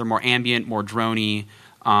minimal, they're more ambient, more drony,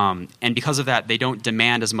 and because of that, they don't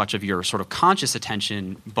demand as much of your sort of conscious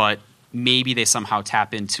attention, but maybe they somehow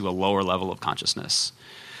tap into a lower level of consciousness.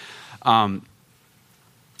 So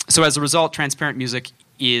as a result, transparent music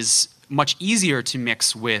is much easier to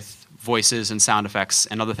mix with voices and sound effects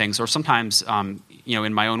and other things, or sometimes,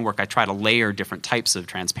 in my own work, I try to layer different types of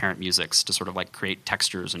transparent musics to sort of like create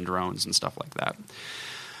textures and drones and stuff like that.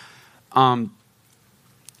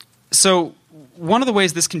 So one of the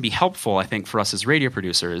ways this can be helpful, I think, for us as radio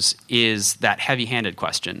producers is that heavy-handed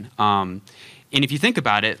question. And if you think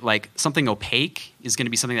about it, like something opaque is going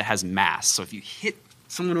to be something that has mass. So if you hit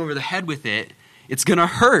someone over the head with it, it's going to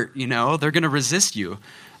hurt, they're going to resist you.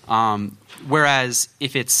 Whereas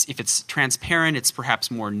if it's transparent, it's perhaps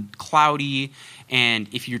more cloudy, and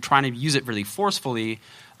if you're trying to use it really forcefully,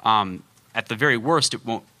 at the very worst, it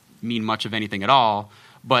won't mean much of anything at all.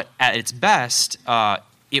 But at its best,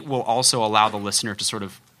 it will also allow the listener to sort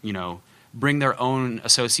of, bring their own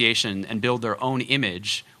association and build their own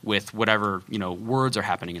image with whatever, words are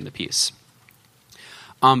happening in the piece.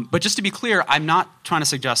 But just to be clear, I'm not trying to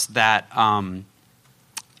suggest that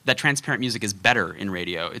that transparent music is better in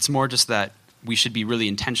radio. It's more just that we should be really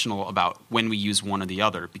intentional about when we use one or the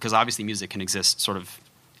other, because obviously music can exist sort of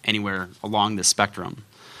anywhere along this spectrum.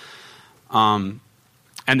 And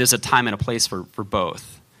there's a time and a place for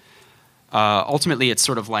both. Ultimately, it's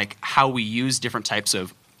sort of like how we use different types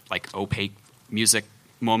of like opaque music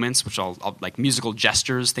moments, which I'll like musical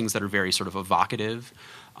gestures, things that are very sort of evocative,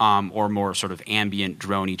 or more sort of ambient,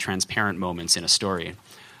 droney, transparent moments in a story,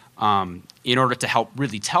 in order to help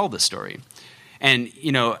really tell the story. And,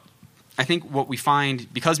 I think what we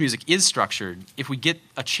find, because music is structured, if we get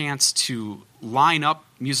a chance to line up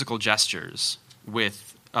musical gestures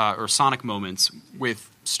with, or sonic moments with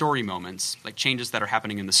story moments, like changes that are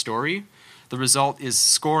happening in the story, the result is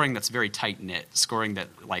scoring that's very tight-knit, scoring that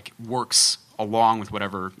like works along with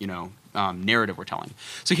whatever, narrative we're telling.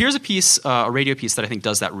 So here's a piece, a radio piece that I think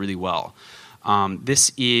does that really well.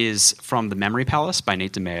 This is from The Memory Palace by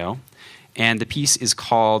Nate DeMeo, and the piece is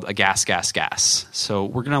called A Gas, Gas, Gas. So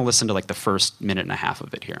we're going to listen to like the first minute and a half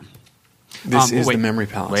of it here. This is The Memory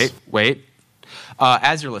Palace. Wait.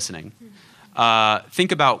 As you're listening,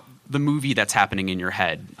 think about the movie that's happening in your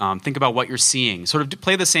head. Think about what you're seeing. Sort of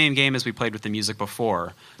play the same game as we played with the music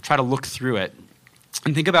before. Try to look through it.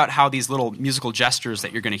 And think about how these little musical gestures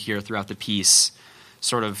that you're going to hear throughout the piece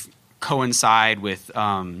sort of coincide with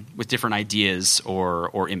different ideas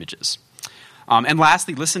or images. And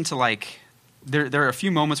lastly, listen to like there are a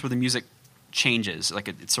few moments where the music changes. Like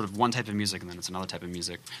it's sort of one type of music and then it's another type of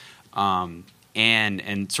music.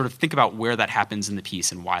 And sort of think about where that happens in the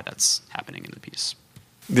piece and why that's happening in the piece.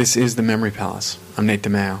 This is The Memory Palace. I'm Nate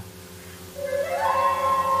DeMeo.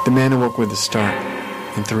 The man awoke with a start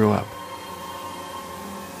and threw up.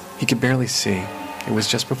 He could barely see. It was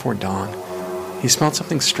just before dawn. He smelled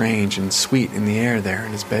something strange and sweet in the air there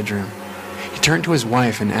in his bedroom. He turned to his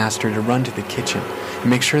wife and asked her to run to the kitchen and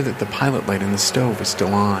make sure that the pilot light in the stove was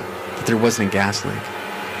still on, that there wasn't a gas leak.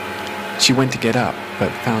 She went to get up,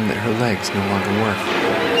 but found that her legs no longer worked.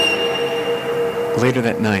 Later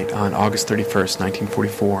that night, on August 31st,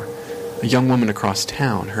 1944, a young woman across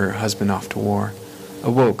town, her husband off to war,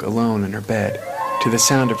 awoke alone in her bed to the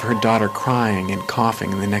sound of her daughter crying and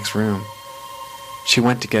coughing in the next room. She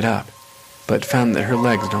went to get up, but found that her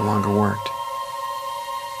legs no longer worked.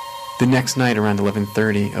 The next night, around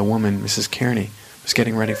 11:30, a woman, Mrs. Kearney, was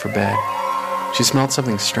getting ready for bed. She smelled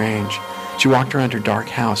something strange. She walked around her dark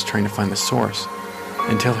house trying to find the source,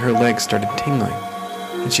 until her legs started tingling,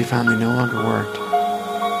 and she found they no longer worked.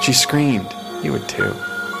 She screamed. You would too.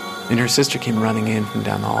 And her sister came running in from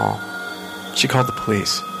down the hall. She called the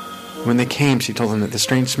police. When they came, she told them that the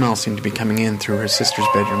strange smell seemed to be coming in through her sister's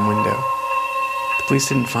bedroom window. The police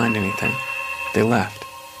didn't find anything. They left,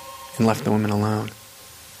 and left the woman alone.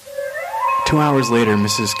 2 hours later,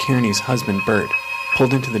 Mrs. Kearney's husband, Bert,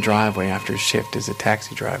 pulled into the driveway after his shift as a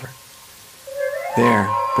taxi driver. There,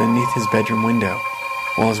 beneath his bedroom window,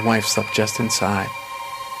 while his wife slept just inside,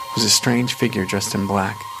 was a strange figure dressed in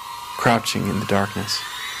black, crouching in the darkness.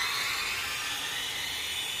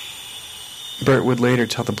 Bert would later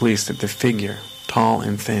tell the police that the figure, tall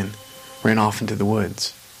and thin, ran off into the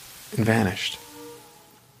woods and vanished.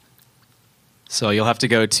 So you'll have to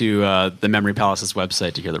go to the Memory Palace's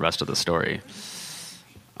website to hear the rest of the story.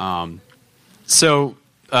 Talk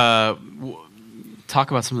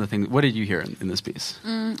about some of the things. What did you hear in this piece?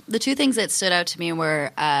 The two things that stood out to me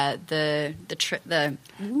were the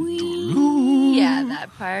that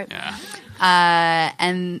part,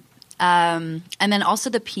 and then also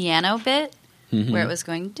the piano bit where it was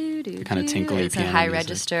going do do. Kind of tinkly. It's a high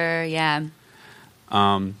register, yeah.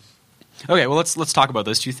 Okay, well let's talk about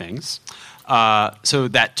those two things. So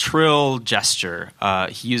that trill gesture,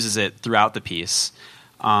 he uses it throughout the piece,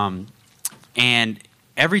 and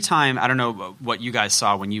every time, I don't know what you guys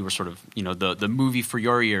saw when you were sort of, the movie for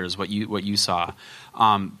your ears, what you saw.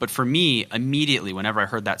 But for me, immediately, whenever I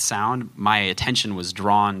heard that sound, my attention was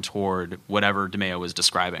drawn toward whatever DeMeo was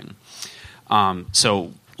describing.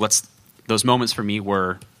 So those moments for me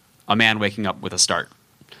were a man waking up with a start.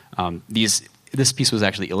 This piece was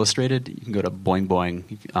actually illustrated. You can go to Boing Boing,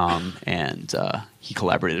 and he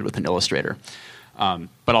collaborated with an illustrator.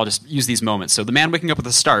 But I'll just use these moments. So the man waking up with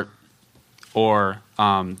a start. Or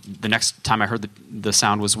the next time I heard the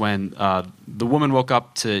sound was when the woman woke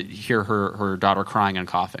up to hear her daughter crying and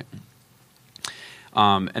coughing.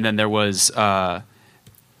 And then there was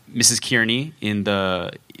Mrs. Kearney in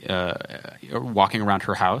the walking around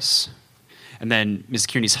her house, and then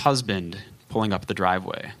Mrs. Kearney's husband pulling up the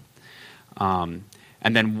driveway. And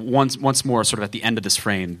then once more, sort of at the end of this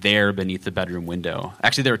frame, there beneath the bedroom window.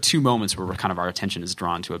 Actually, there are two moments where kind of our attention is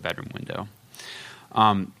drawn to a bedroom window.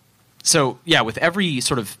 So yeah, with every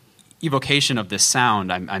sort of evocation of this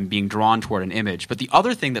sound, I'm being drawn toward an image. But the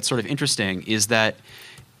other thing that's sort of interesting is that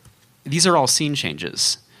these are all scene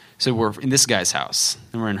changes. So we're in this guy's house,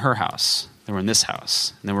 then we're in her house, then we're in this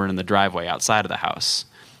house, and then we're in the driveway outside of the house.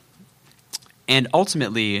 And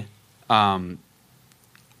ultimately, I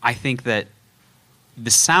think that the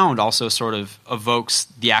sound also sort of evokes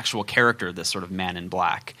the actual character of this sort of man in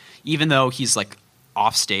black. Even though he's like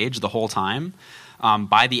off stage the whole time,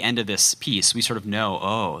 by the end of this piece, we sort of know,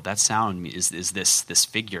 oh, that sound is this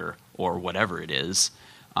figure or whatever it is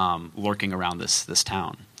lurking around this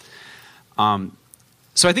town.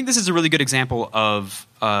 So I think this is a really good example of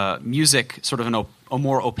music, sort of a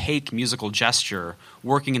more opaque musical gesture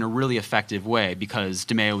working in a really effective way because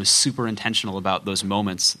DeMeo was super intentional about those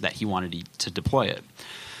moments that he wanted to deploy it.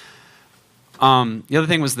 The other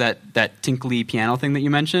thing was that tinkly piano thing that you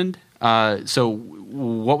mentioned. So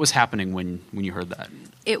what was happening when you heard that?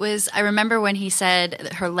 It was, I remember when he said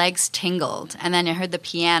that her legs tingled, and then I heard the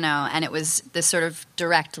piano, and it was this sort of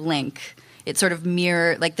direct link. It sort of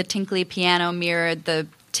mirrored, like the tinkly piano mirrored the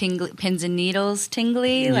pins and needles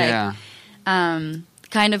tingly, like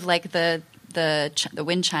kind of like the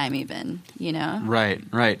wind chime, even, you know.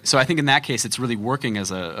 Right. So I think in that case, it's really working as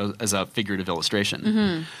a figurative illustration.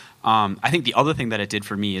 Mm-hmm. I think the other thing that it did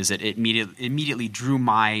for me is it immediately drew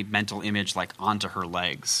my mental image like onto her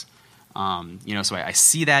legs. So I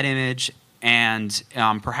see that image, and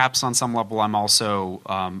perhaps on some level I'm also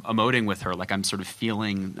emoting with her, like I'm sort of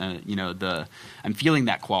feeling, I'm feeling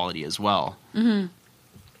that quality as well.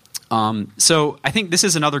 Mm-hmm. So I think this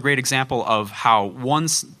is another great example of how one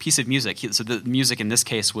piece of music, so the music in this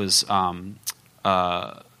case was one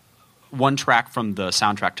track from the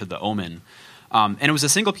soundtrack to The Omen, and it was a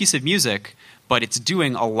single piece of music, but it's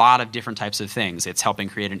doing a lot of different types of things. It's helping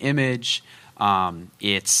create an image,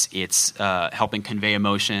 it's helping convey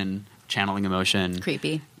emotion, channeling emotion.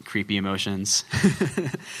 Creepy emotions.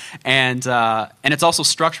 and it's also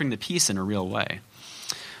structuring the piece in a real way.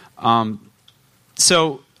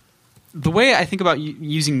 So the way I think about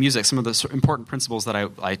using music, some of the important principles that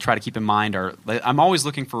I try to keep in mind are, I'm always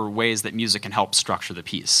looking for ways that music can help structure the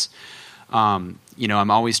piece. I'm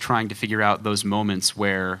always trying to figure out those moments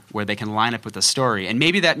where they can line up with the story. And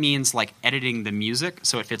maybe that means like editing the music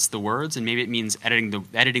so it fits the words, and maybe it means editing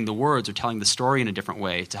the words or telling the story in a different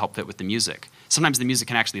way to help fit with the music. Sometimes the music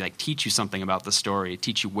can actually like teach you something about the story,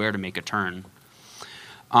 teach you where to make a turn.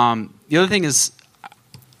 The other thing is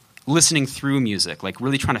listening through music, like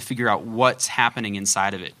really trying to figure out what's happening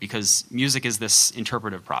inside of it, because music is this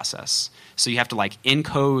interpretive process. So you have to like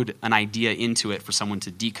encode an idea into it for someone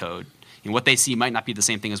to decode. And what they see might not be the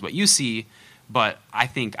same thing as what you see, but I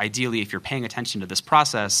think ideally if you're paying attention to this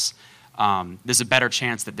process, there's a better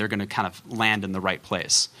chance that they're going to kind of land in the right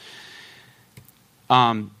place.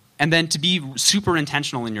 And then to be super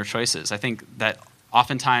intentional in your choices. I think that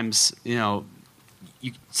oftentimes,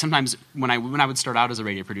 sometimes when I would start out as a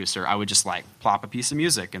radio producer, I would just like plop a piece of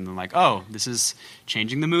music and then like, oh, this is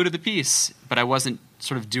changing the mood of the piece, but I wasn't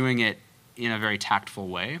sort of doing it in a very tactful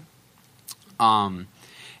way.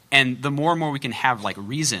 And the more and more we can have like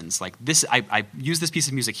reasons, like this, I use this piece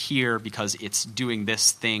of music here because it's doing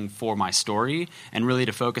this thing for my story, and really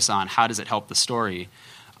to focus on how does it help the story,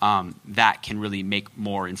 that can really make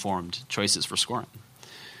more informed choices for scoring.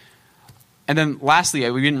 And then lastly,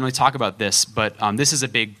 we didn't really talk about this, but this is a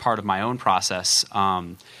big part of my own process.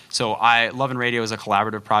 So Love and Radio is a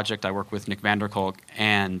collaborative project. I work with Nick Vanderkolk,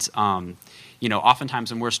 and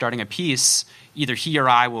oftentimes when we're starting a piece, either he or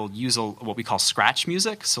I will use what we call scratch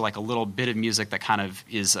music, so like a little bit of music that kind of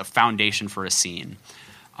is a foundation for a scene.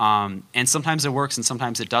 And sometimes it works and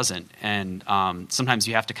sometimes it doesn't. And sometimes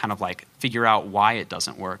you have to kind of like figure out why it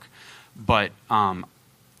doesn't work. But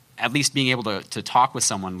at least being able to talk with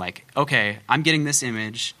someone like, okay, I'm getting this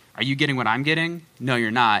image. Are you getting what I'm getting? No,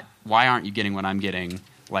 you're not. Why aren't you getting what I'm getting?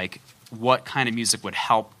 Like, what kind of music would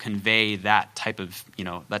help convey that type of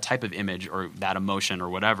image or that emotion or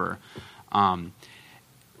whatever?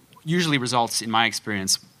 Usually results, in my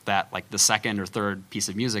experience, that like the second or third piece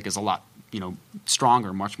of music is a lot,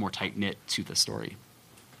 stronger, much more tight knit to the story.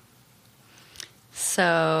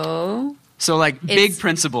 So So, like, big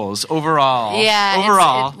principles overall. Yeah.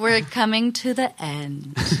 Overall. We're coming to the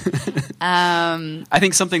end. I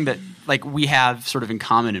think something that, like, we have sort of in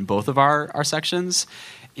common in both of our sections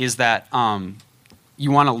is that you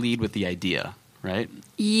want to lead with the idea, right?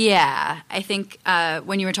 Yeah. I think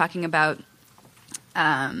when you were talking about,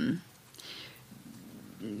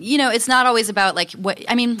 it's not always about, like,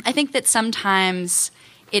 I think that sometimes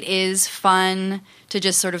it is fun to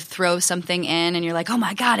just sort of throw something in and you're like, oh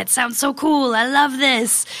my God, it sounds so cool. I love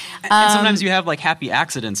this. And sometimes you have like happy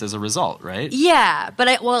accidents as a result, right? Yeah, but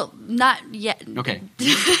not yet. Okay.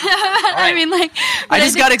 I mean, like, I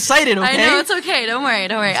just got excited, okay? I know, it's okay. Don't worry.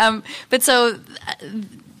 But so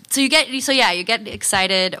you get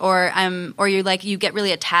excited or you get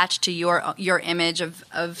really attached to your image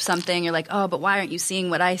of something. You're like, oh, but why aren't you seeing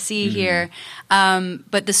what I see here?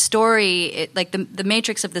 But the story, the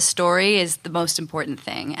matrix of the story is the most important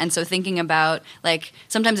thing. And so thinking about, like,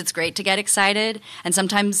 sometimes it's great to get excited, and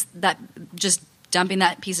sometimes that just dumping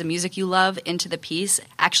that piece of music you love into the piece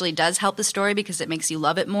actually does help the story because it makes you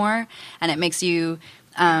love it more and it makes you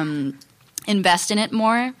invest in it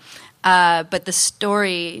more. But the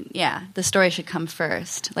story should come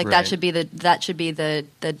first. Like, right. that should be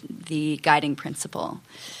the guiding principle.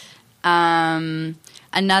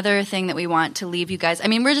 Another thing that we want to leave you guys. I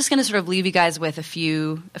mean, we're just going to sort of leave you guys with a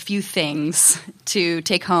few things to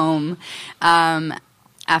take home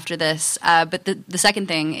after this. But the second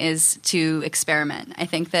thing is to experiment. I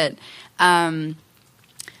think that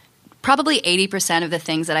probably 80% of the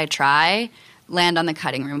things that I try land on the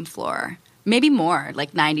cutting room floor. Maybe more,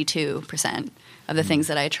 like 92% of the things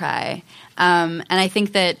that I try. And I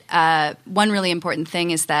think that one really important thing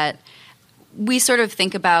is that we sort of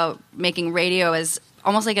think about making radio as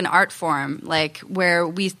almost like an art form, like where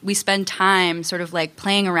we spend time sort of like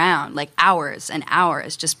playing around, like hours and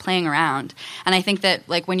hours just playing around. And I think that,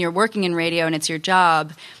 like, when you're working in radio and it's your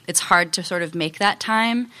job, it's hard to sort of make that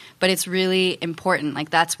time, but it's really important. Like,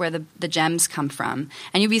 that's where the gems come from.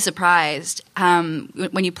 And you'd be surprised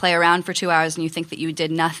when you play around for 2 hours and you think that you did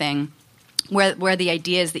nothing, where the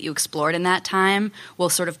ideas that you explored in that time will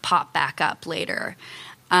sort of pop back up later.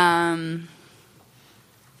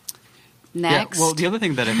 Next. Yeah, well, the other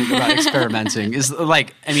thing that I think about experimenting is,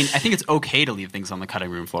 like, I mean, I think it's okay to leave things on the cutting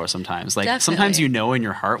room floor sometimes. Like, Definitely. Sometimes you know in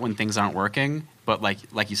your heart when things aren't working, but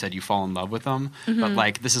like you said, you fall in love with them. Mm-hmm. But,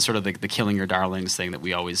 like, this is sort of the killing your darlings thing that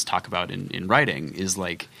we always talk about in writing is,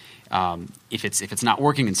 like, if it's not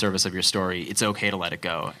working in service of your story, it's okay to let it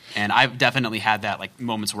go. And I've definitely had that, like,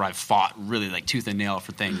 moments where I've fought really, like, tooth and nail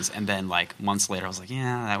for things, and then, like, months later I was like,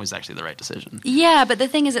 yeah, that was actually the right decision. Yeah, but the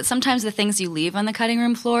thing is that sometimes the things you leave on the cutting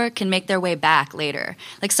room floor can make their way back later.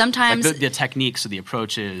 Like, sometimes, like the techniques or the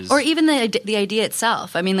approaches, or even the idea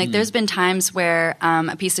itself. I mean, like, there's been times where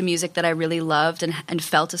a piece of music that I really loved and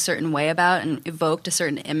felt a certain way about and evoked a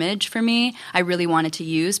certain image for me, I really wanted to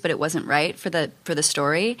use, but it wasn't right for the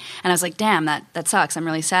story. And I was like, damn, that sucks. I'm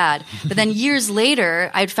really sad. But then years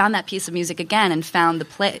later, I'd found that piece of music again and found the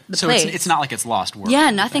place. So it's not like it's lost work.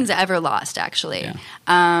 Yeah, nothing's ever lost, actually.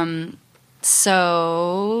 Yeah.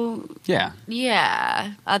 So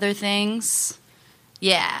yeah. Other things.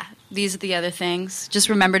 Yeah, these are the other things. Just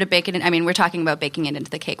remember to bake it in. I mean, we're talking about baking it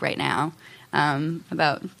into the cake right now,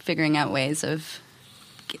 about figuring out ways of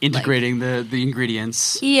integrating the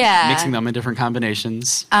ingredients, mixing them in different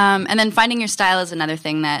combinations. And then finding your style is another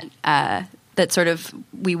thing that sort of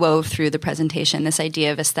we wove through the presentation, this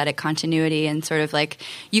idea of aesthetic continuity, and sort of like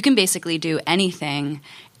you can basically do anything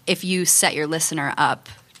if you set your listener up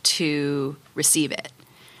to receive it.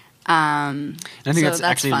 And I think that's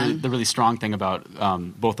actually the really strong thing about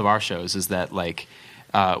both of our shows is that, like,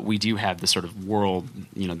 we do have this sort of world,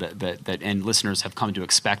 you know, that and listeners have come to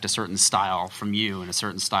expect a certain style from you and a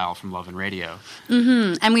certain style from Love and Radio.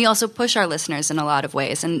 Mm-hmm. And we also push our listeners in a lot of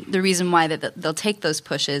ways. And the reason why they'll take those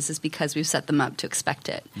pushes is because we've set them up to expect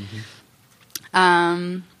it.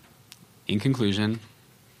 Mm-hmm. In conclusion,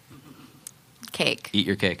 cake. Eat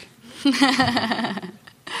your cake.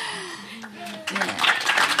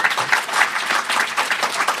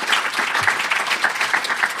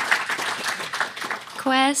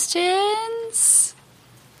 Questions?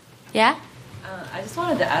 Yeah? I just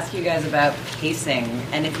wanted to ask you guys about pacing,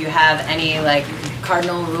 and if you have any, like,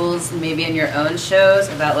 cardinal rules maybe in your own shows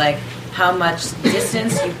about, like, how much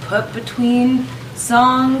distance you put between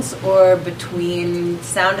songs or between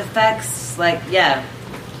sound effects. Like, yeah.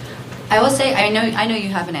 I will say, I know you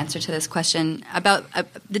have an answer to this question about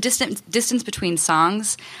the distance between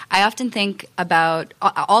songs. I often think about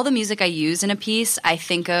all the music I use in a piece. I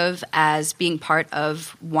think of as being part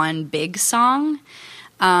of one big song,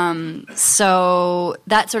 So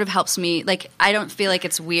that sort of helps me. Like, I don't feel like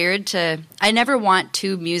it's weird to. I never want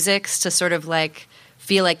two musics to sort of like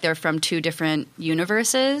feel like they're from two different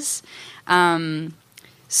universes.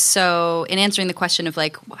 So in answering the question of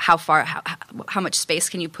like how much space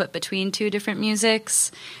can you put between two different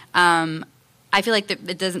musics, I feel like that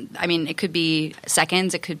it doesn't. I mean, it could be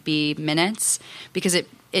seconds, it could be minutes, because it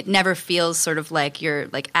never feels sort of like you're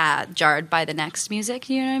like jarred by the next music.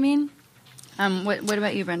 You know what I mean? What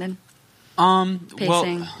about you, Brendan? Pacing.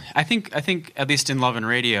 Well, I think at least in Love and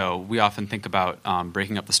Radio, we often think about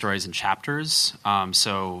breaking up the stories in chapters.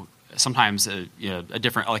 So sometimes a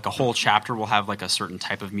different, like a whole chapter will have like a certain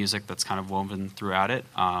type of music that's kind of woven throughout it.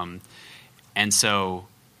 And so,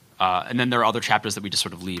 and then there are other chapters that we just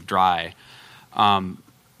sort of leave dry.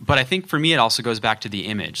 But I think for me, it also goes back to the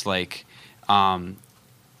image. Like, when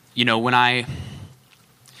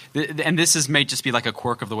and this may just be like a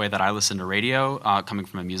quirk of the way that I listen to radio, coming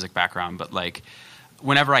from a music background. But like,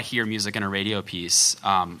 whenever I hear music in a radio piece,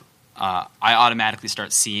 I automatically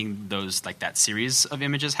start seeing those, like that series of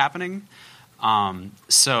images happening.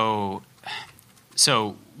 So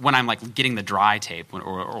when I'm like getting the dry tape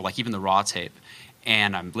or like even the raw tape,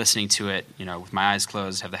 and I'm listening to it, with my eyes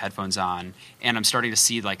closed, have the headphones on, and I'm starting to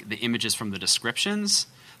see like the images from the descriptions.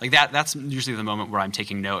 Like that's usually the moment where I'm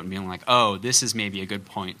taking note and being like, oh, this is maybe a good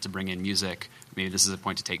point to bring in music. Maybe this is a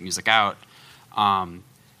point to take music out.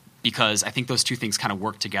 Because I think those two things kind of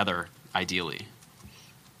work together ideally.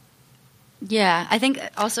 Yeah, I think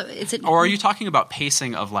also Or are you talking about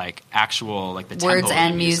pacing of like actual like the words tempo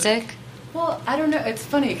and of the music? Well, I don't know. It's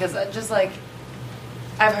funny because just like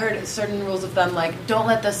I've heard certain rules of thumb, like don't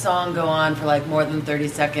let the song go on for like more than 30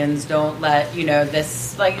 seconds. Don't let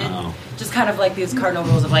this like just kind of like these cardinal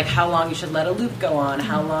rules of like how long you should let a loop go on,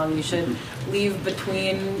 how long you should leave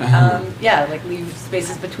between, like leave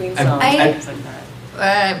spaces between songs. Things like that. I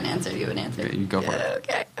have an answer. You have an answer. Okay, you go for it.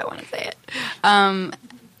 Okay, I want to say it.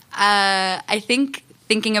 I think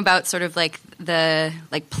thinking about sort of like the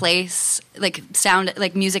like place, like sound,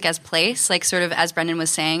 like music as place, like sort of as Brendan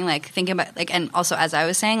was saying, like thinking about like, and also as I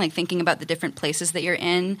was saying, like thinking about the different places that you're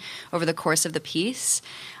in over the course of the piece.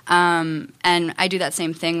 And I do that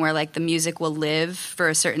same thing where like the music will live for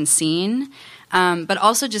a certain scene, but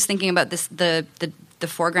also just thinking about this the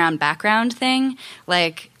foreground background thing.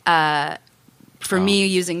 Like for me,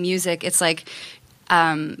 using music, it's like.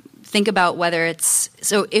 Think about whether it's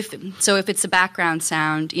if it's a background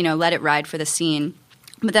sound, let it ride for the scene.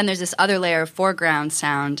 But then there's this other layer of foreground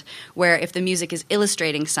sound where if the music is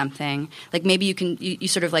illustrating something, like maybe you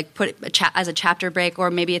sort of like put it as a chapter break, or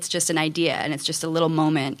maybe it's just an idea and it's just a little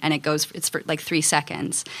moment and it's for like 3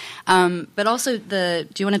 seconds. But also do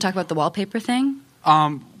you want to talk about the wallpaper thing?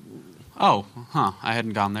 I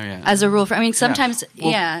hadn't gone there yet. As a rule, sometimes,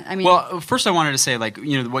 Well, first I wanted to say, like,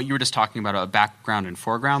 what you were just talking about, a background and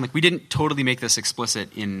foreground. Like, we didn't totally make this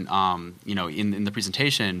explicit in the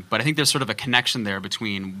presentation, but I think there's sort of a connection there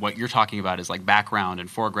between what you're talking about is like background and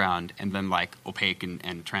foreground, and then like opaque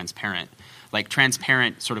and transparent. Like,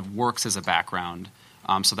 transparent sort of works as a background,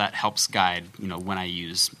 so that helps guide, when I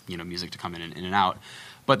use, music to come in and out.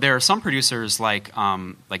 But there are some producers like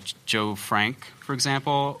Joe Frank, for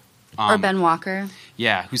example. Or Ben Walker.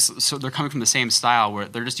 Yeah, so they're coming from the same style where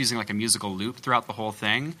they're just using like a musical loop throughout the whole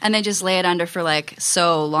thing. And they just lay it under for like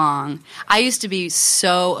so long. I used to be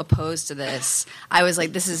so opposed to this. I was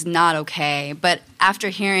like, this is not okay. But after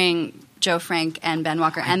hearing Joe Frank and Ben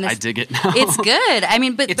Walker and this, I dig it now. It's good. I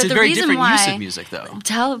mean, but it's the a very reason different why, use of music, though.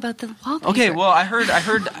 Tell about the wallpaper. Okay, well, I've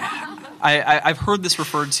heard this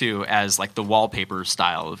referred to as like the wallpaper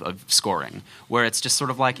style of scoring, where it's just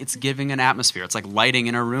sort of like it's giving an atmosphere. It's like lighting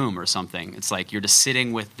in a room or something. It's like you're just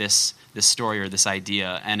sitting with this story or this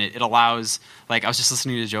idea, and it allows. Like I was just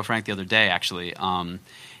listening to Joe Frank the other day, actually,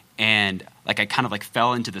 and like I kind of like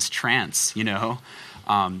fell into this trance,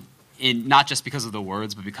 not just because of the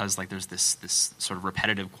words, but because like there's this sort of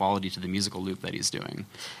repetitive quality to the musical loop that he's doing.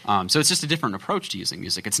 So it's just a different approach to using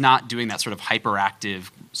music. It's not doing that sort of hyperactive,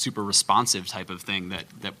 super responsive type of thing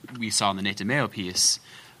that we saw in the Nate DeMeo piece,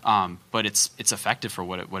 but it's effective for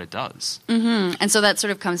what it does. Mm-hmm. And so that sort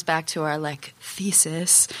of comes back to our like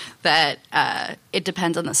thesis that it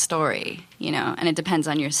depends on the story, and it depends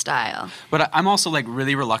on your style. But I'm also like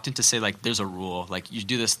really reluctant to say like there's a rule, like you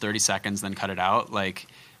do this 30 seconds, then cut it out, like.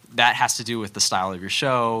 That has to do with the style of your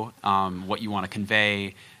show, what you want to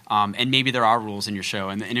convey, and maybe there are rules in your show,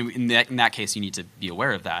 and in that case, you need to be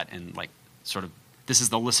aware of that and like sort of this is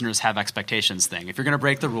the listeners have expectations thing. If you're going to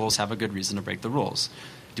break the rules, have a good reason to break the rules.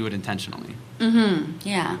 Do it intentionally. Mm-hmm.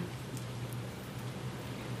 Yeah.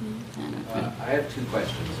 I have 2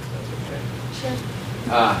 questions, if that's okay. Sure.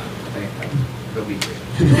 They'll be great.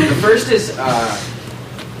 The first is,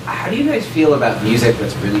 how do you guys feel about music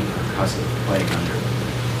that's really percussive, playing under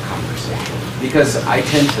conversation? Because I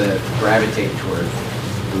tend to gravitate toward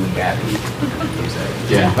boom-bappy music.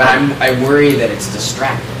 Yeah. But I worry that it's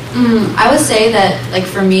distracting. I would say that, like,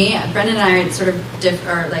 for me, Brendan and I are sort of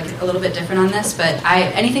a little bit different on this, but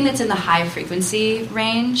anything that's in the high frequency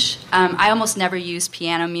range, I almost never use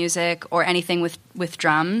piano music or anything with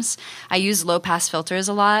drums. I use low pass filters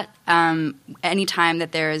a lot. Anytime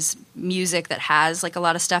that there's music that has like a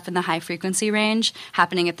lot of stuff in the high frequency range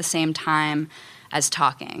happening at the same time as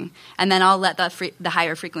talking, and then I'll let the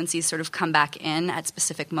higher frequencies sort of come back in at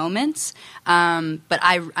specific moments. But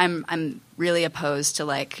I'm really opposed to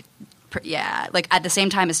like at the same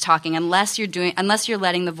time as talking, unless you're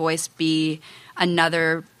letting the voice be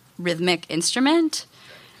another rhythmic instrument.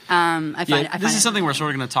 This is something we're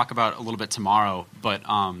sort of going to talk about a little bit tomorrow, but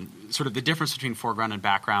sort of the difference between foreground and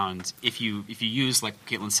background. If you use, like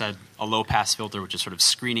Caitlin said, a low pass filter, which is sort of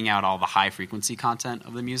screening out all the high frequency content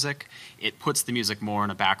of the music, it puts the music more in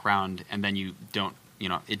a background, and then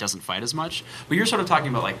it doesn't fight as much. But you're sort of talking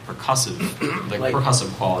about like percussive, like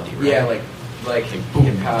percussive quality, right? Yeah, like hip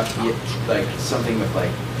hop, like something with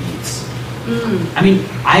like beats. I mean,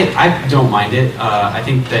 I don't mind it. I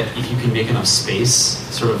think that if you can make enough space,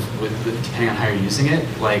 sort of with depending on how you're using it,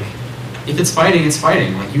 like if it's fighting, it's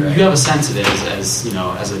fighting. Like you have a sense of it as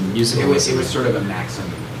as a musical. It was sort of a maxim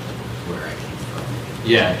where I came from.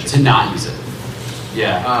 Yeah, to not use it.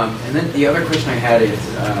 Yeah. And then the other question I had is,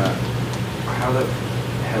 how the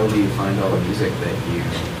hell do you find all the music that you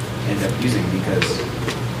end up using? Because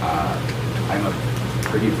I'm a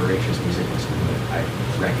pretty voracious music listener, but I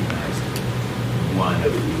recognized one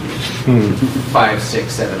of the 5,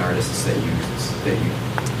 6, 7 artists that you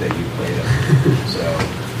played of. So,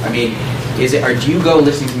 I mean, do you go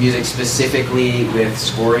listening to music specifically with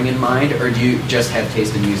scoring in mind, or do you just have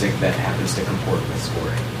taste in music that happens to comport with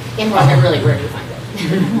scoring? And really, where do you find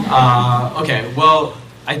it? Okay, well,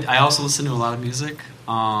 I also listen to a lot of music.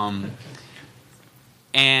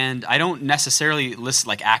 And I don't necessarily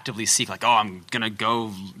actively seek I'm gonna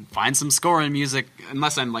go find some score in music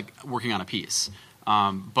unless I'm like working on a piece.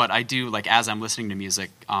 But I do as I'm listening to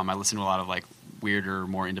music, I listen to a lot of weirder,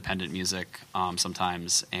 more independent music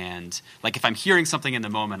sometimes. And if I'm hearing something in the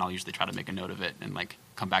moment, I'll usually try to make a note of it and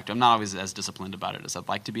come back to it. I'm not always as disciplined about it as I'd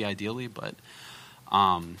like to be ideally, but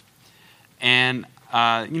the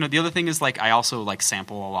other thing is I also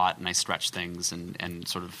sample a lot and I stretch things and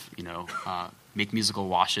sort of make musical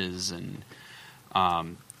washes and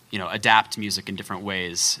adapt music in different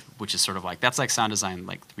ways, which is sort of that's sound design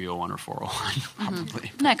 301 or 401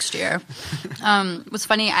 probably. Next year. What's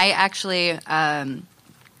funny, I actually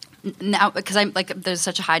now, because I'm there's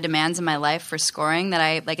such a high demands in my life for scoring that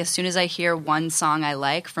I as soon as I hear one song I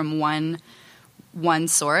like from one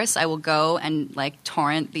source, I will go and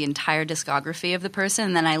torrent the entire discography of the person,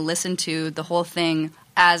 and then I listen to the whole thing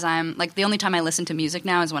as I'm the only time I listen to music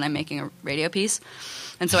now is when I'm making a radio piece,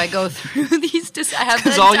 and so I go through these. I have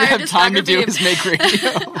because all you have time to do is make radio.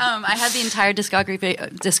 I had the entire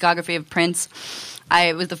discography of Prince.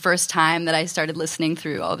 It was the first time that I started listening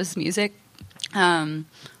through all of his music.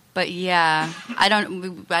 But yeah, I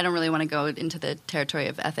don't really want to go into the territory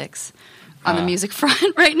of ethics on the music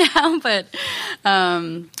front right now, but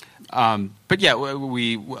yeah,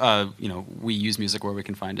 we use music where we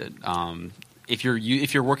can find it. If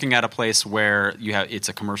you're working at a place where it's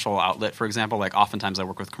a commercial outlet, for example, oftentimes I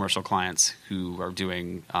work with commercial clients who are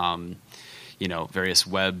doing various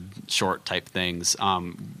web short type things.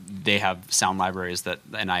 They have sound libraries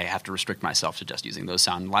and I have to restrict myself to just using those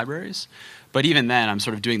sound libraries. But even then, I'm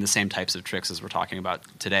sort of doing the same types of tricks as we're talking about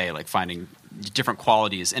today, finding different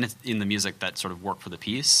qualities in the music that sort of work for the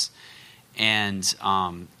piece. And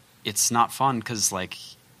it's not fun because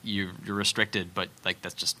you're restricted, but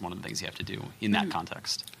that's just one of the things you have to do in that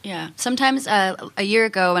context. Yeah. Sometimes a year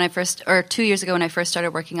ago when 2 years ago when I first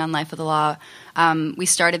started working on Life of the Law, we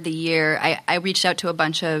started the year. I reached out to a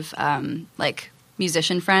bunch of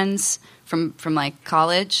musician friends from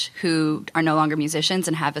college who are no longer musicians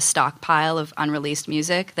and have a stockpile of unreleased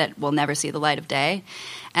music that will never see the light of day.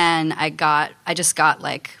 And I just got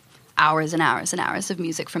hours and hours and hours of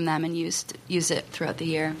music from them and used it throughout the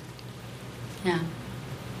year. Yeah.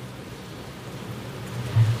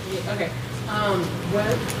 Okay.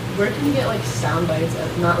 Where can you get sound bites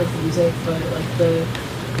of not music, but the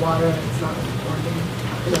water that's not organ?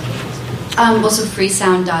 So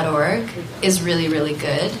freesound.org is really, really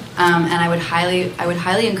good, and I would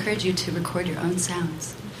highly encourage you to record your own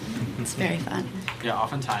sounds. It's very fun. Yeah,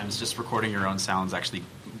 oftentimes just recording your own sounds actually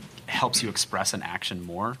helps you express an action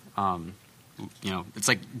more. it's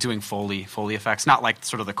like doing Foley effects, not like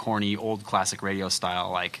sort of the corny old classic radio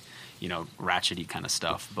style, like, ratchety kind of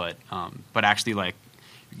stuff, but actually like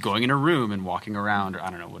going in a room and walking around, or I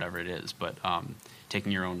don't know, whatever it is, but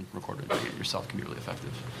taking your own recorder and doing it yourself can be really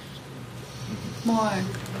effective. More.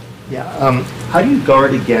 Yeah. How do you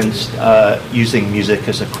guard against using music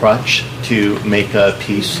as a crutch to make a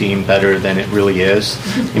piece seem better than it really is?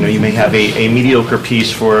 You may have a mediocre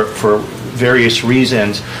piece for various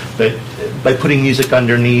reasons, but by putting music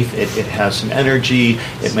underneath, it has some energy.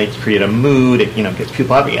 It might create a mood. It gets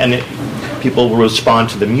people happy, and people will respond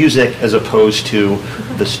to the music as opposed to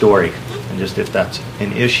the story. And just if that's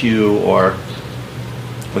an issue or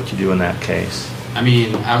what you do in that case. I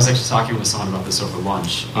mean, I was actually talking with someone about this over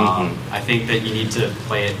lunch. I think that you need to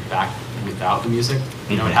play it back without the music.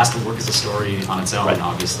 It has to work as a story on its own,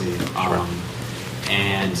 obviously.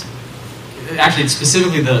 And actually,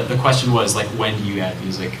 specifically, the question was like, when do you add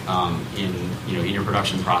music in your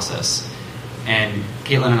production process? And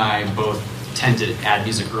Caitlin and I both tend to add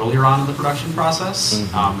music earlier on in the production process.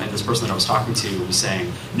 And this person that I was talking to was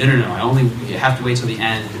saying, no, you have to wait till the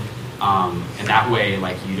end. And that way,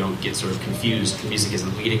 like, you don't get sort of confused. The music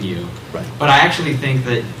isn't leading you. Right. But I actually think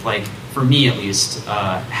that, like, for me at least,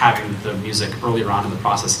 having the music earlier on in the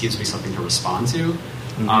process gives me something to respond to.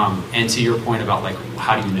 And to your point about, like,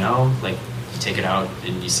 how do you know? Like, you take it out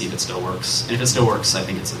and you see if it still works. And if it still works, I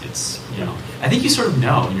think it's I think you sort of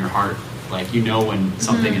know in your heart, like, when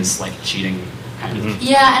something is, like, cheating. Kind of.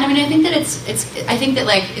 Yeah, and I mean, I think that I think that,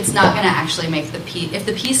 like, it's not going to actually make the piece. If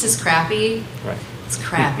the piece is crappy, right. It's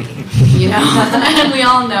crappy, and we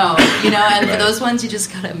all know, and for those ones, you just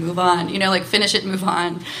gotta move on, like finish it, move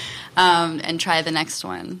on, and try the next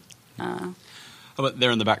one. How about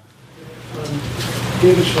there in the back?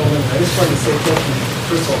 David Schulman, I just wanted to say thank you,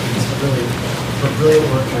 first of all, for brilliant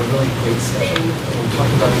work and a really great session. We're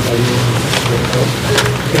talking about these ideas, great help.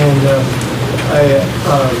 And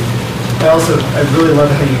I really love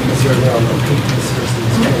how you zeroed in on openness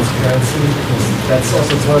versus transparency, because that's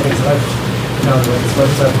also one of the things that I've found, like, as much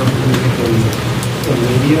as I've worked with music in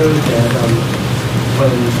radio, that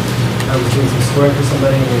when I was doing some scoring for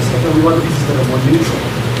somebody and they were saying, we want the pieces that are more neutral.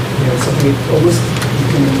 Something almost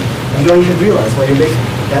you don't even realize while you're making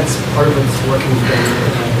it. That's part of what's working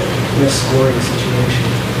in a scoring situation.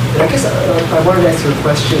 And I guess I wanted to ask you a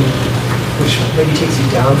question which maybe takes you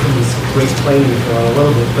down from this great plane you've been on a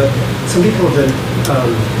little bit, but some people have been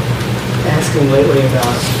asking lately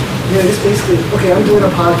about, just basically, okay, I'm doing a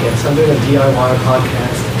podcast, I'm doing a DIY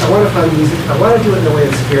podcast, I want to find music, I want to do it in a way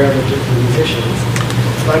that's fair to different musicians,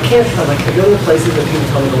 but I can't find, like, I go to the places that people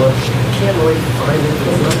tell me to look, I can't really find it,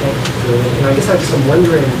 it's not that good, and I guess I'm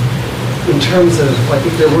wondering, in terms of, like,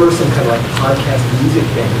 if there were some kind of, like, podcast music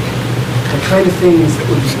bank, the kind of things that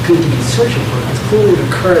would be good to be searching for, because clearly the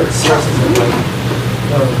current sources of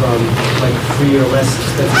free or less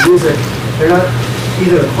expensive music, they're not,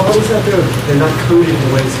 either the quality's out there, or they're not coded in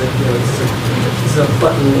ways that, this is a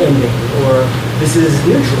button ending, or this is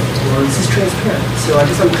neutral, or this is transparent. So I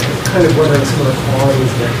guess I'm kind of wondering some of the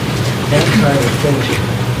qualities that kind of thing.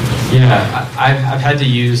 Yeah, I've had to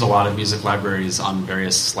use a lot of music libraries on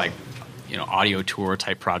various, like, audio tour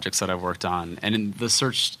type projects that I've worked on, and the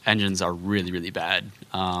search engines are really, really bad.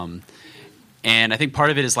 And I think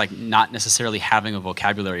part of it is, like, not necessarily having a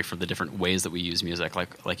vocabulary for the different ways that we use music,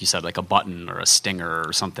 like you said, like a button or a stinger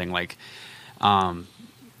or something. Like, I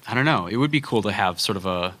don't know. It would be cool to have sort of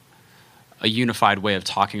a unified way of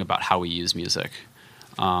talking about how we use music.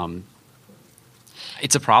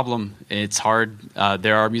 It's a problem. It's hard.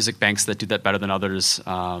 There are music banks that do that better than others.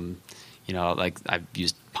 Like, I've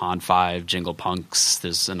used Pond5, Jingle Punks.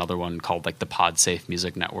 There's another one called, like, the PodSafe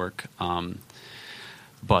Music Network.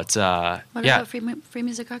 But what yeah. about Free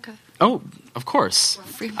Music Archive? Oh, of course.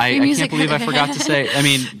 Free I music. Can't believe I forgot to say. I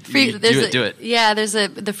mean, do it. Yeah, there's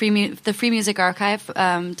the Free Music Archive.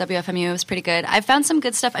 WFMU is pretty good. I've found some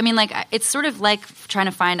good stuff. I mean, like, it's sort of like trying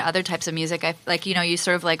to find other types of music. You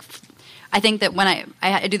sort of like. I think that when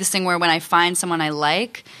I do this thing where when I find someone I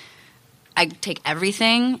like, I take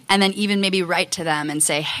everything and then even maybe write to them and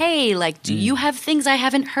say, hey, like, do you have things I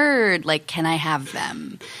haven't heard? Like, can I have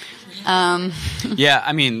them? Yeah,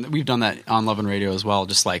 I mean, we've done that on Love and Radio as well.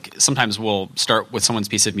 Just like sometimes we'll start with someone's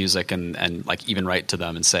piece of music and like even write to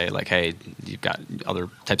them and say like, hey, you've got other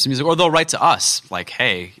types of music, or they'll write to us like,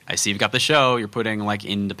 hey, I see you've got the show. You're putting like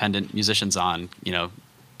independent musicians on.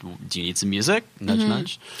 Do you need some music? Nudge,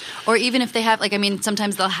 nudge. Or even if they have like, I mean,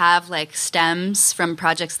 sometimes they'll have like stems from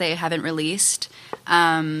projects they haven't released.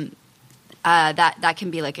 That can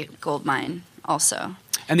be like a gold mine also.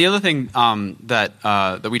 And the other thing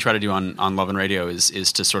that we try to do on Love and Radio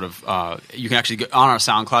is to sort of you can actually on our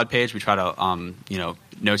SoundCloud page we try to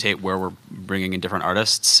notate where we're bringing in different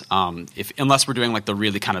artists. Unless we're doing like the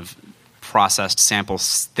really kind of processed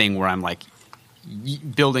samples thing where I'm like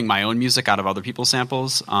building my own music out of other people's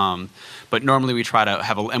samples. But normally we try to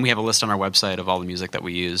and we have a list on our website of all the music that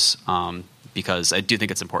we use because I do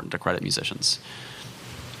think it's important to credit musicians.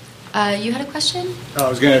 You had a question? I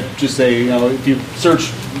was going to just say, if you search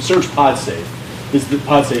PodSafe,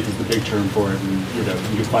 PodSafe is the big term for it, and you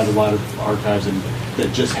can find a lot of archives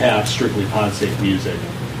that just have strictly PodSafe music,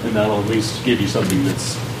 and that'll at least give you something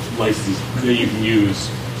that's licensed that you can use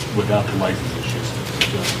without the license issues.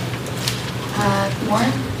 More?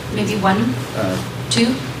 Maybe one?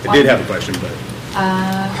 Two? I did have a question, but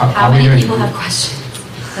how many people have questions?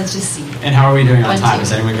 Let's just see. And how are we doing on 1, time? 2.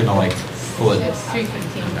 Is anyone going to like pull it? It's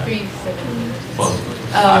 3:15, 3:17. Well,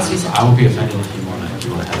 excuse me. I won't be offended if you want to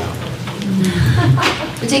head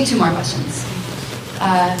out. We take 2 more questions.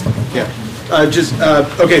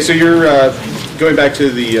 Okay. So you're going back to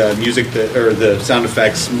the music or the sound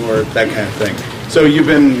effects, more that kind of thing. So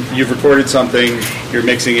you've recorded something, you're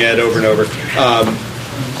mixing it over and over.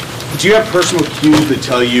 Do you have personal cues that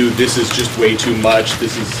tell you this is just way too much?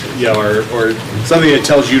 This is or something that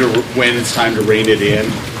tells you when it's time to rein it in?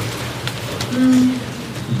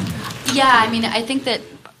 Yeah, I mean, I think that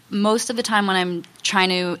most of the time when I'm trying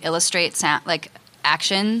to illustrate sound, like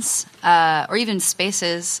actions or even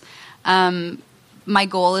spaces, my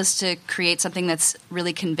goal is to create something that's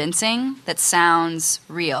really convincing, that sounds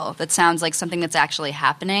real, that sounds like something that's actually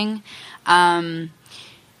happening.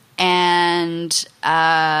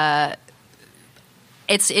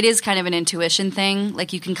 It is kind of an intuition thing.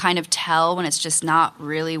 Like you can kind of tell when it's just not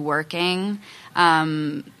really working.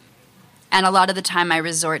 And a lot of the time I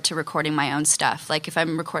resort to recording my own stuff. Like if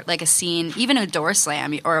I'm like a scene, even a door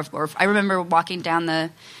slam, or I remember walking down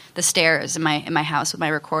the stairs in my house with my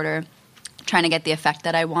recorder, trying to get the effect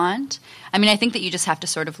that I want. I mean, I think that you just have to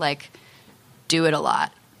sort of like do it a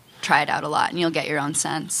lot, try it out a lot, and you'll get your own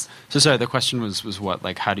sense. So sorry, the question was what?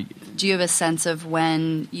 Like, how do you? Do you have a sense of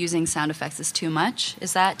when using sound effects is too much?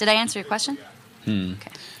 Did I answer your question? Okay.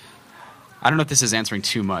 I don't know if this is answering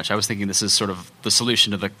too much. I was thinking this is sort of the solution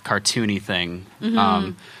to the cartoony thing.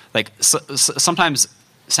 Mm-hmm. Sometimes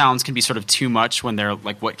sounds can be sort of too much when they're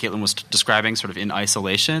like what Caitlin was describing, sort of in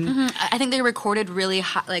isolation. Mm-hmm. I think they're recorded really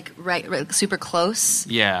high, like right, super close.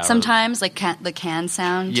 Yeah. Sometimes like the can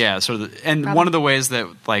sound. Yeah, sort of. And one of the ways that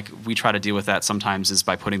like we try to deal with that sometimes is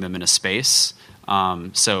by putting them in a space. You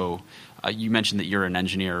mentioned that you're an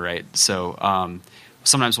engineer, right? So.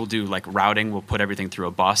 Sometimes we'll do like routing. We'll put everything through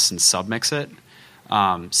a bus and submix it.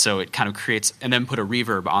 So it kind of creates, and then put a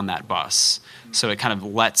reverb on that bus. So it kind of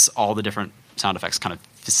lets all the different sound effects kind of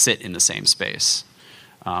sit in the same space.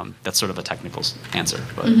 That's sort of a technical answer.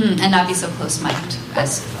 But. Mm-hmm. And not be so close-mic'd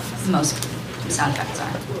as most sound effects are.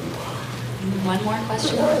 One more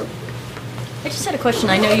question? I just had a question.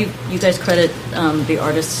 I know you guys credit the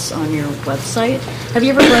artists on your website. Have you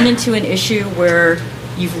ever run into an issue where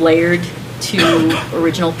you've layered 2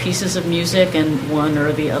 original pieces of music and one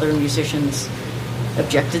or the other musicians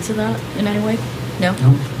objected to that in any way? No?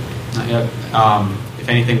 No, not yet. If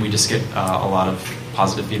anything, we just get a lot of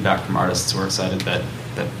positive feedback from artists. We're excited that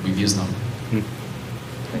we've used them.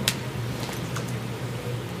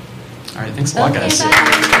 All right, thanks a lot, guys.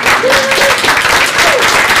 Bye.